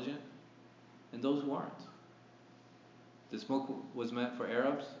intelligent and those who aren't. This book was meant for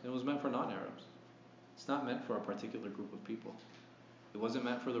Arabs and it was meant for non-Arabs. It's not meant for a particular group of people. It wasn't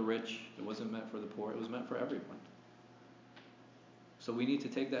meant for the rich. It wasn't meant for the poor. It was meant for everyone. So we need to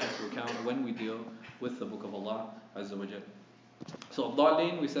take that into account when we deal with the book of Allah Azza wa Jalla. So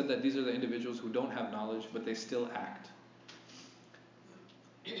Ad-Dallin, we said that these are the individuals who don't have knowledge, but they still act.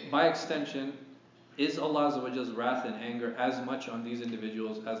 By extension, is Allah Azza wa Jalla's wrath and anger as much on these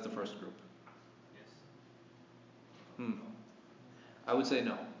individuals as the first group? Yes. I would say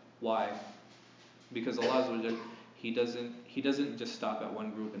no. Why? Because Allah Azza wa Jalla, He doesn't just stop at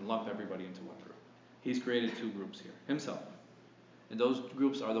one group and lump everybody into one group. He's created two groups here, Himself. And those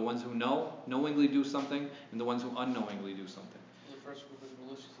groups are the ones who knowingly do something, and the ones who unknowingly do something. The first group is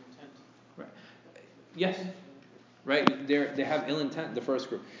malicious intent. Right. Yes. Right. They have ill intent, the first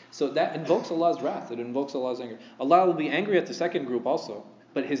group. So that invokes Allah's wrath. It invokes Allah's anger. Allah will be angry at the second group also,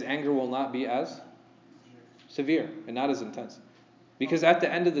 but His anger will not be as severe and not as intense. Because at the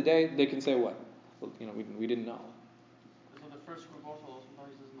end of the day, they can say what? Well, we didn't know. So the first group also, Allah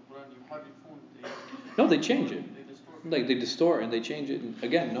subhanahu says in the Quran, No, they change it. They distort and they change it,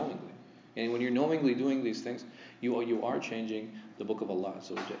 again, knowingly. And when you're knowingly doing these things, you are changing the book of Allah.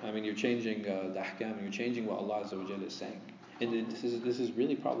 So you're changing the ahkam, and you're changing what Allah Azza wa Jalla is saying. And this is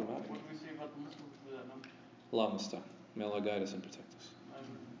really problematic. What do we say about the Muslims for that now? Allah musta'an. May Allah guide us and protect us.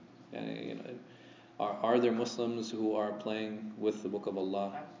 And, are there Muslims who are playing with the book of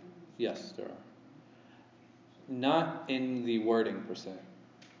Allah? Yes, there are. Not in the wording per se.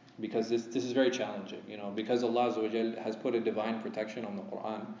 Because this is very challenging, because Allah Azza wa Jal has put a divine protection on the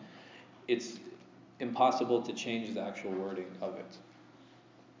Quran, it's impossible to change the actual wording of it.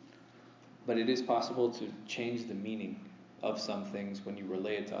 But it is possible to change the meaning of some things when you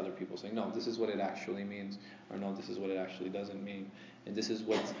relay it to other people, saying, no, this is what it actually means, or no, this is what it actually doesn't mean, and this is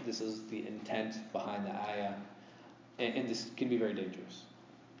the intent behind the ayah, and this can be very dangerous.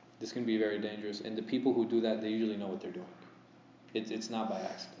 This can be very dangerous, and the people who do that, they usually know what they're doing. It's not by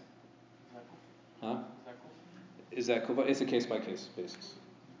accident. Huh? Is that kufr? It's a case-by-case basis.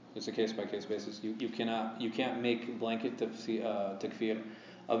 It's a case-by-case basis. You can't make blanket takfir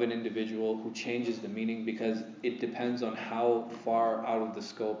of an individual who changes the meaning, because it depends on how far out of the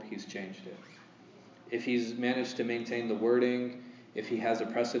scope he's changed it. If he's managed to maintain the wording, if he has a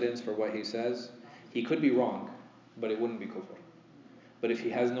precedence for what he says, he could be wrong, but it wouldn't be kufr. But if he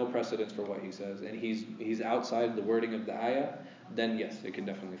has no precedence for what he says, and he's outside the wording of the ayah, then yes, it can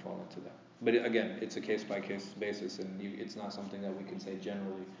definitely fall into that. But again, it's a case-by-case basis, and it's not something that we can say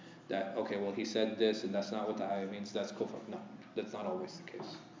generally that, okay, well, he said this, and that's not what the ayah means, that's kufr. No, that's not always the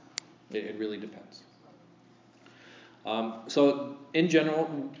case. It really depends. So, in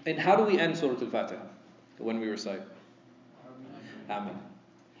general, and how do we end Surah Al-Fatiha when we recite? Ameen.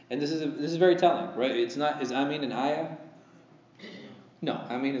 And this is very telling, right? It's not, is Ameen an ayah? No,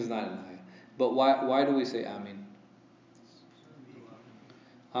 Ameen is not an ayah. But why do we say Ameen?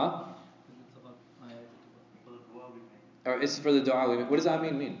 Huh? Or it's for the dua we make. What does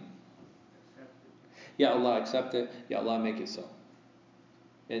Ameen mean? Ya Allah, accept it. Ya Allah, make it so.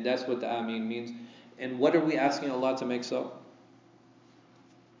 And that's what the Ameen means. And what are we asking Allah to make so?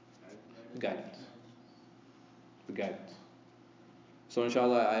 Guidance. The guidance. So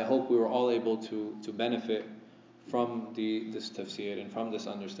inshallah, I hope we were all able to benefit from this tafsir and from this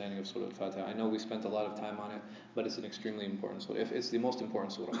understanding of Surah Al-Fatiha. I know we spent a lot of time on it, but it's an extremely important surah. It's the most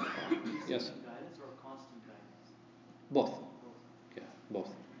important surah. Yes? Guidance or constant guidance? Both. Yeah,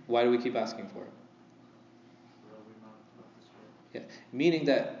 both. Why do we keep asking for it? Yeah, meaning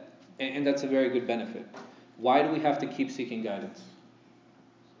that, and that's a very good benefit. Why do we have to keep seeking guidance?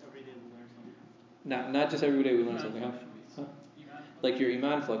 Every day we learn something. Not just every day we learn something. Huh? Like your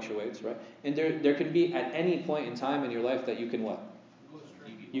iman fluctuates, right? And there can be at any point in time in your life that you can what?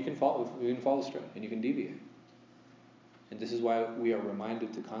 You can fall astray and you can deviate. And this is why we are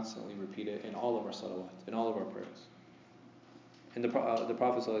reminded to constantly repeat it in all of our salawat, in all of our prayers. And the Prophet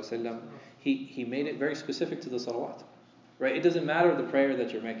ﷺ, he made it very specific to the salawat. Right? It doesn't matter the prayer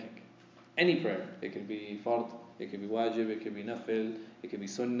that you're making. Any prayer. It could be fard, it could be wajib, it could be nafil, it could be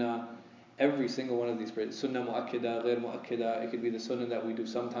sunnah. Every single one of these prayers, sunnah mu'akkida, ghair mu'akkida, it could be the sunnah that we do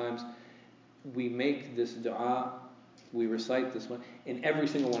sometimes. We make this dua, we recite this one in every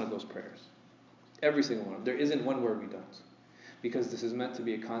single one of those prayers. Every single one. There isn't one where we don't. Because this is meant to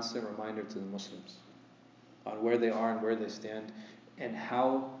be a constant reminder to the Muslims on where they are and where they stand and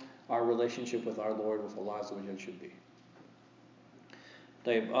how our relationship with our Lord, with Allah Azza wa Jal should be.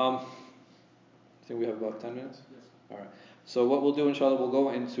 I think we have about 10 minutes? Yes. Alright. So what we'll do, inshallah, we'll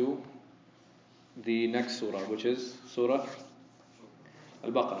go into the next surah, which is Surah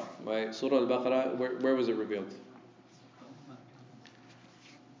Al-Baqarah. Right? Surah Al-Baqarah, where was it revealed?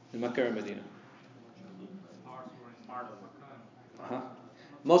 In Makkah or Medina?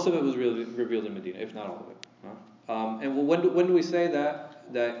 Most of it was revealed in Medina, if not all of it. And when do we say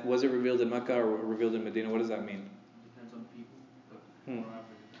that was it revealed in Makkah or revealed in Medina? What does that mean? Depends on people.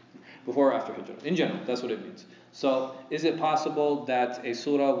 Before or after Hijrah. In general, that's what it means. So, is it possible that a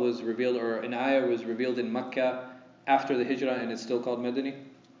surah was revealed or an ayah was revealed in Makkah after the Hijrah and it's still called Madani?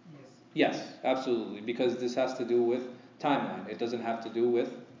 Yes, absolutely. Because this has to do with timeline. It doesn't have to do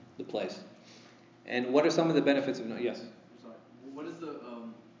with the place. And what are some of the benefits of yes? Sorry. What is the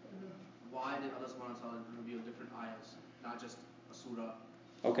why did Allah subhanahu wa ta'ala reveal different ayahs, not just a surah?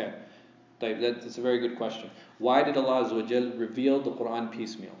 Okay. That's a very good question. Why did Allah Azza wa Jal reveal the Quran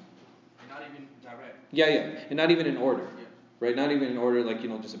piecemeal? And not even direct. Yeah. And not even in order. Yeah. Right? Not even in order, like,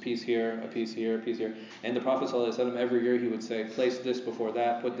 just a piece here, a piece here, a piece here. And the Prophet ﷺ, every year he would say, place this before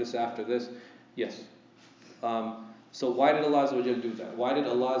that, put this after this. Yes. So why did Allah Azza wa Jal do that? Why did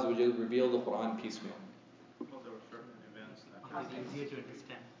Allah Azza wa Jal reveal the Quran piecemeal? Well, there were certain events that Because it's easier to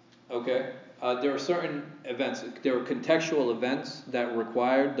understand. Okay. There were certain events, there were contextual events that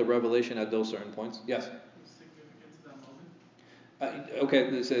required the revelation at those certain points. Yes? Significant to that moment? Okay,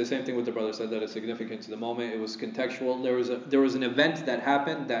 the same thing with the brother said, that it's significant to the moment. It was contextual. There was an event that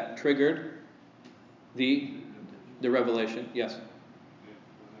happened that triggered the revelation. Yes? Wasn't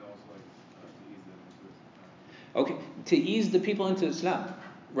it also like to ease them into Islam? Okay, to ease the people into Islam.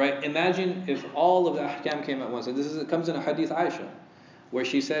 Right? Imagine if all of the ahkam came at once. And it comes in a hadith Aisha, where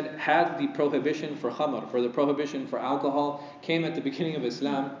she said, had the prohibition for khamr, for the prohibition for alcohol, came at the beginning of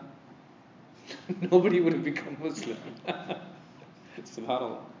Islam, nobody would have become Muslim.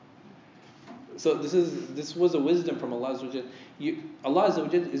 Subhanallah. So this was a wisdom from Allah Azza wa Jal. Allah Azza wa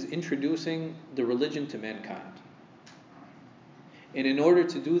Jal is introducing the religion to mankind. And in order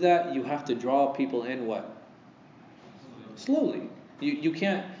to do that, you have to draw people in what? Slowly. You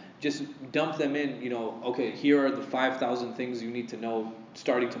can't just dump them in, okay, here are the 5,000 things you need to know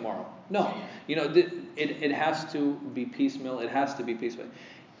starting tomorrow. No. It has to be piecemeal. It has to be piecemeal.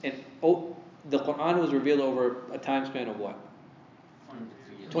 And the Quran was revealed over a time span of what?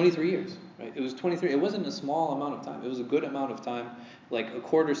 23 years. Right? It was 23. It wasn't a small amount of time. It was a good amount of time, like a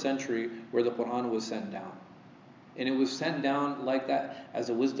quarter century where the Quran was sent down. And it was sent down like that as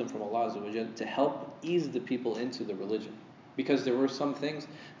a wisdom from Allah Azza wa Jal to help ease the people into the religion. Because there were some things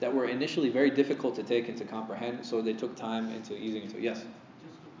that were initially very difficult to take and to comprehend, so they took time into easing into it. Yes?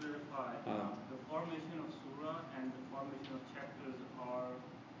 Just to clarify, the formation of surah and the formation of chapters are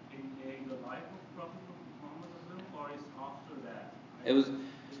in the life of Prophet Muhammad or is after that? It was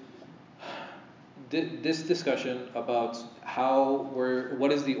this discussion about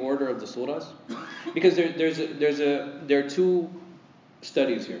what is the order of the surahs, because there are two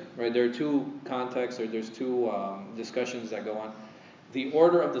studies here, right? There are two contexts, or there's two discussions that go on. The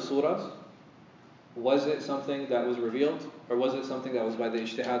order of the surahs, was it something that was revealed, or was it something that was by the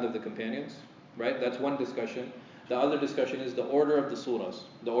ijtihad of the companions, right? That's one discussion. The other discussion is the order of the surahs,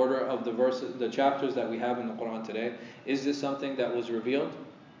 the order of the verses, the chapters that we have in the Quran today. Is this something that was revealed?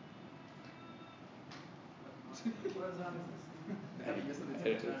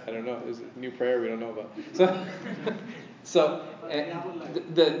 I don't know. Is it new prayer we don't know about? So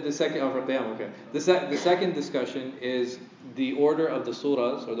the second for Qiyam, okay. The second discussion is the order of the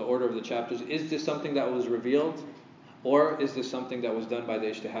surahs, or the order of the chapters. Is this something that was revealed, or is this something that was done by the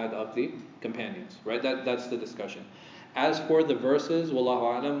ijtihad of the companions? Right. That's the discussion. As for the verses,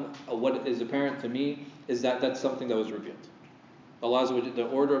 wallahu alam, what is apparent to me is that that's something that was revealed. The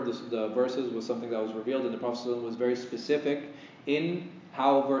order of the verses was something that was revealed, and the Prophet ﷺ was very specific in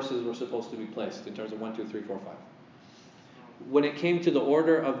how verses were supposed to be placed in terms of 1, 2, 3, 4, 5. When it came to the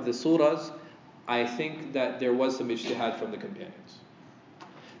order of the surahs, I think that there was some ijtihad from the companions.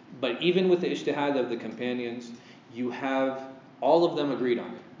 But even with the ijtihad of the companions, you have all of them agreed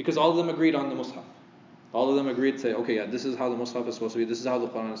on it, because all of them agreed on the Mus'haf. All of them agreed to say, okay, yeah, this is how the Mus'haf is supposed to be, this is how the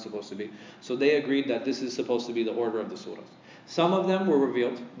Quran is supposed to be. So they agreed that this is supposed to be the order of the surahs. Some of them were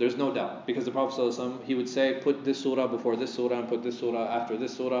revealed, there's no doubt, because the Prophet ﷺ, he would say, put this surah before this surah and put this surah after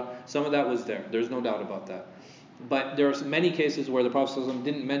this surah. Some of that was there's no doubt about that. But there are many cases where the Prophet ﷺ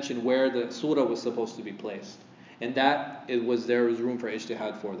didn't mention where the surah was supposed to be placed. And that there was room for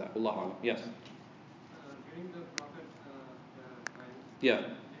ijtihad for that. Allahu Alam. Yes? During the Prophet time, Yeah.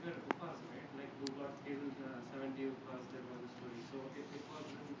 there were Ufas, right? Like who got killed, 70 Ufas, there was a story. So if it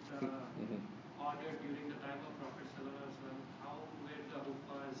wasn't ordered during the time of Prophet ﷺ, how were the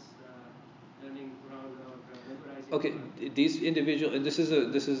Ufas learning Quran or memorizing Okay, Quran? these individuals, and this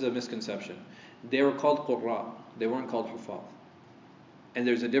is a misconception. They were called Qurra. They weren't called Hufaz. And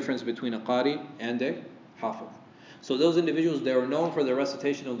there's a difference between a Qari and a Hafiz. So those individuals, they were known for their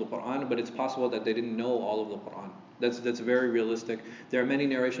recitation of the Quran, but it's possible that they didn't know all of the Quran. That's very realistic. There are many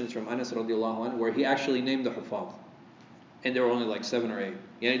narrations from Anas radiallahu anh where he actually named the Hufaz. And there were only like 7 or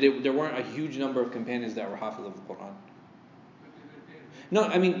 8. There weren't a huge number of companions that were Hafiz of the Quran. No,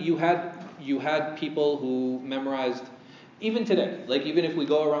 I mean you had people who memorized. Even today, like even if we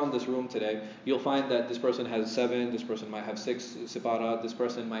go around this room today, you'll find that this person has 7, this person might have 6 sipara, this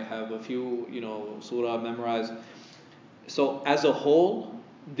person might have a few, surah memorized. So as a whole,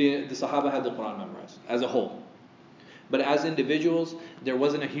 the Sahaba had the Quran memorized, as a whole. But as individuals, there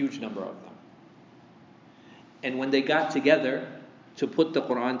wasn't a huge number of them. And when they got together to put the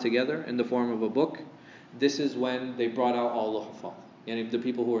Quran together in the form of a book, this is when they brought out all the Hufaz. The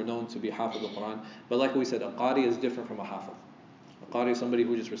people who are known to be Hafiz al-Quran. But like we said, a Qari is different from a Hafiz. A Qari is somebody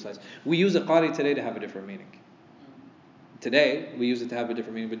who just recites. We use a Qari today to have a different meaning. Today, we use it to have a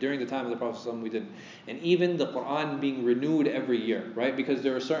different meaning, but during the time of the Prophet ﷺ, we didn't. And even the Quran being renewed every year, right? Because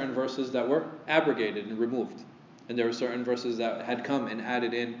there were certain verses that were abrogated and removed. And there were certain verses that had come and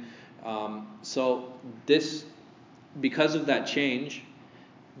added in. Because of that change,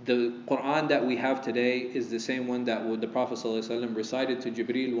 the Quran that we have today is the same one that the Prophet ﷺ recited to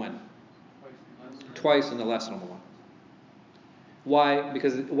Jibreel when? Twice in the last Ramadan. Why?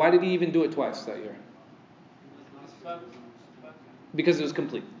 Why did he even do it twice that year? Because it was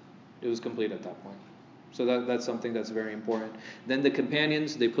complete. It was complete at that point. So that's something that's very important. Then the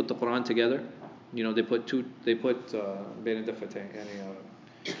companions, they put the Quran together. They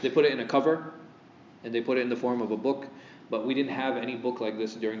put it in a cover, and they put it in the form of a book. But we didn't have any book like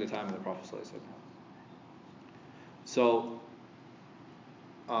this during the time of the Prophet ﷺ. So,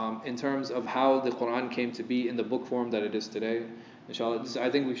 in terms of how the Quran came to be in the book form that it is today, inshallah, I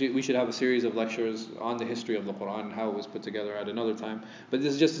think we should have a series of lectures on the history of the Quran and how it was put together at another time. But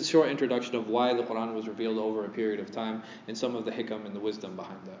this is just a short introduction of why the Quran was revealed over a period of time and some of the hikam and the wisdom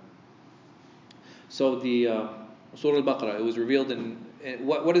behind that. So the Surah Al-Baqarah, it was revealed in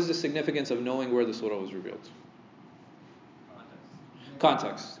what is the significance of knowing where the surah was revealed?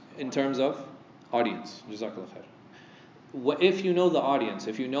 Context, in terms of audience. Jazakallah khair. If you know the audience,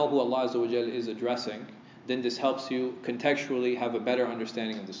 if you know who Allah Azza wa Jal is addressing, then this helps you contextually have a better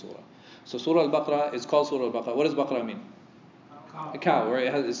understanding of the surah. So Surah Al-Baqarah is called Surah Al-Baqarah. What does Baqarah mean? Cow. A cow,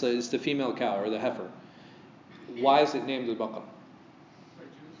 right? It's the female cow or the heifer. Why is it named Al-Baqarah? For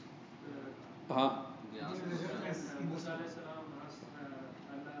Jews, Uh-huh. Musa alayhi salam asked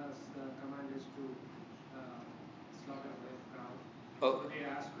Allah's command is to slaughter the cow. Oh. So they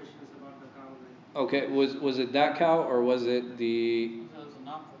asked questions about the cow. Okay, was it that cow or was it the? That was a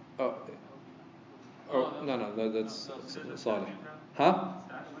nafra. Oh, that's Salih. Huh?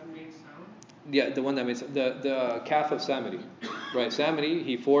 The one made sound. Yeah, the one that made the calf of Samiri, right? Samiri,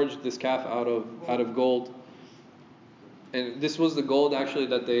 he forged this calf out of gold, and this was the gold actually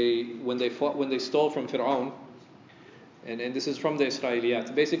that when they stole from Fir'aun, and this is from the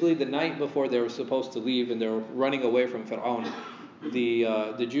Israeliyat. Basically, the night before they were supposed to leave and they were running away from Fir'aun,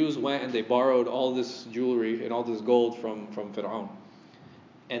 the Jews went and they borrowed all this jewelry and all this gold from Fir'aun,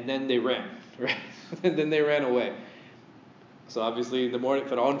 and then they ran, right? And then they ran away. So obviously in the morning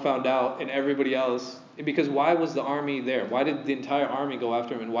Fir'aun found out and everybody else, because why was the army there? Why did the entire army go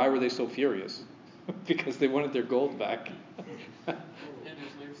after him and why were they so furious? Because they wanted their gold back. And their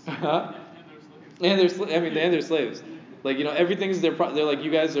slaves. Huh? And their slaves. And their slaves. Like, everything's they're like,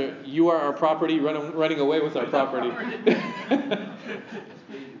 you are our property, running away with our property.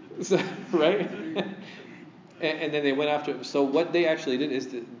 So, right? And then they went after him. So what they actually did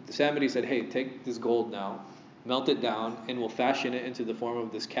is somebody said, hey, take this gold now, melt it down, and we'll fashion it into the form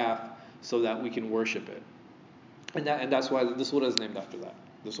of this calf so that we can worship it. And that's why the surah is named after that.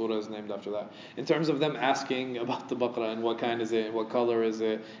 The surah is named after that. In terms of them asking about the baqarah and what kind is it, and what color is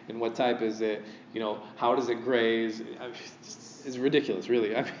it, and what type is it, how does it graze? It's ridiculous,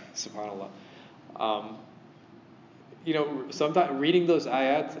 really. SubhanAllah. Sometimes reading those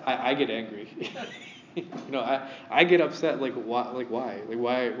ayat, I get angry. I get upset. Like why?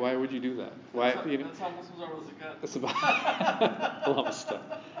 Why would you do that? Why? That's how Muslims are with zakat. Allah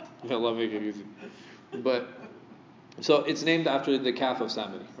stop. May Allah make it easy. But so it's named after the calf of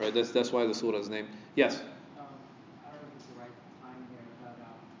Samiri, right? That's why the surah is named. Yes. I don't know if it's the right time here, but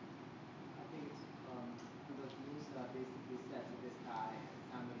I think it was Musa basically said to this guy,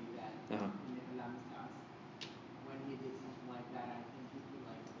 Samiri, that Allah must ask when he did something like that. I think he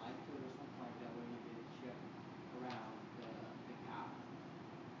put like a light to it or something like that, where he did shift around the calf.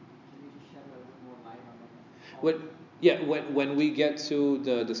 Can you just shed a little bit more light on that? When we get to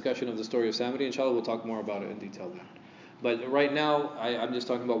the discussion of the story of Samiri, inshallah, we'll talk more about it in detail then. But right now, I'm just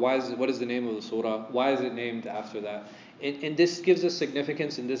talking about what is the name of the surah? Why is it named after that? And this gives us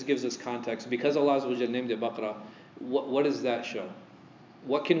significance and this gives us context. Because Allah Azza wa Jalla named it Baqarah, what does that show?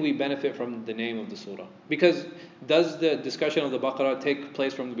 What can we benefit from the name of the surah? Because does the discussion of the Baqarah take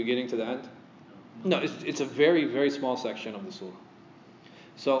place from the beginning to the end? No, it's a very, very small section of the surah.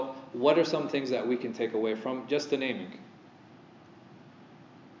 So what are some things that we can take away from just the naming?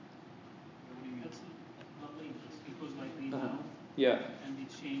 It was like the now, Yeah. and they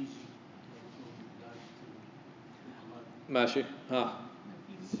changed from that to Allah. Mashi. Huh.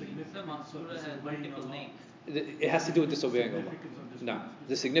 Surah has multiple names. It has to do with disobeying Allah. No.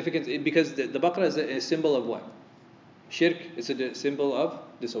 The significance, because the Baqarah is a symbol of what? Shirk is a symbol of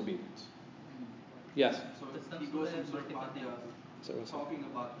disobedience. Yes? So he goes from Surah Fatiha talking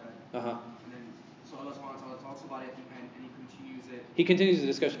about that. And then, so Allah subhanahu wa ta'ala talks about it at the end and he continues it. He continues the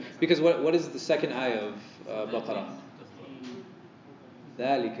discussion. Because what is the second ayah of Baqarah?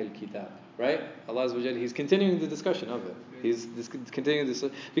 ذَلِكَ الْكِتَابِ. Right? Allah Azza wa Jalla, He's continuing the discussion of it. He's continuing this.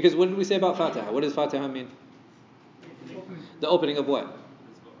 Because what did we say about Fatiha? What does Fatiha mean? The opening of what?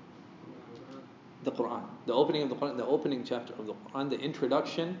 The Quran. The opening of the Quran, the opening chapter of the Quran, the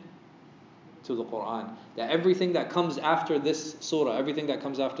introduction to the Quran. That everything that comes after this surah, everything that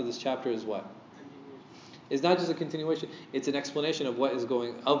comes after this chapter is what? It's not just a continuation, it's an explanation of what is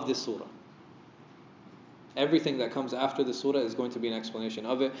of this surah. Everything that comes after the surah is going to be an explanation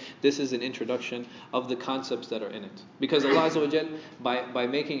of it. This is an introduction of the concepts that are in it. Because Allah Azza wa Jal, by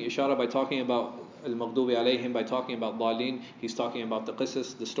making ishara, by talking about al-maghdubi alayhim, by talking about dhalin, He's talking about the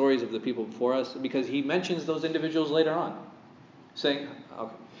qisas, the stories of the people before us, because He mentions those individuals later on.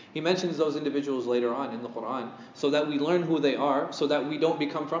 He mentions those individuals later on in the Quran so that we learn who they are, so that we don't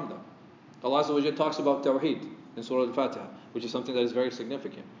become from them. Allah Azza wa Jal talks about Tawheed in Surah Al-Fatiha, which is something that is very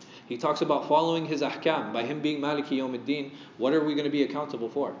significant. He talks about following His ahkam. By Him being Maliki Yawmiddin, what are we going to be accountable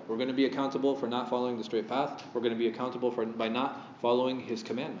for? We're going to be accountable for not following the straight path. We're going to be accountable by not following His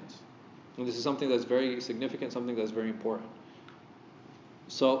commandments. And this is something that's very significant, something that's very important.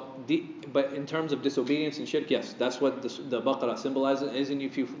 But in terms of disobedience and shirk, yes, that's what the Baqarah symbolizes. And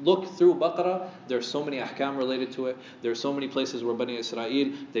if you look through Baqarah, there's so many ahkam related to it. There's so many places where Bani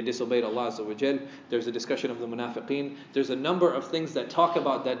Israel, they disobeyed Allah Azza wa Jal. There's a discussion of the munafiqeen. There's a number of things that talk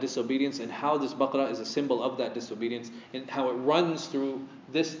about that disobedience and how this Baqarah is a symbol of that disobedience and how it runs through,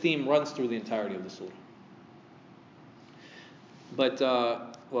 this theme runs through the entirety of the surah. But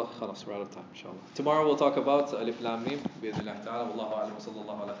well, خلاص, we're out of time, inshallah. Tomorrow we'll talk about Alif Lam Mim, بإذن الله تعالى. والله أعلم وصلى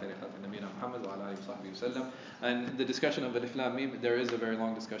الله على خير خلق نبينا محمد وعلى آله وصحبه وسلم. And the discussion of Alif Lam Mim, there is a very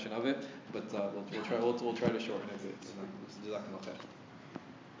long discussion of it, but we'll try to shorten it. جزاكم الله خير.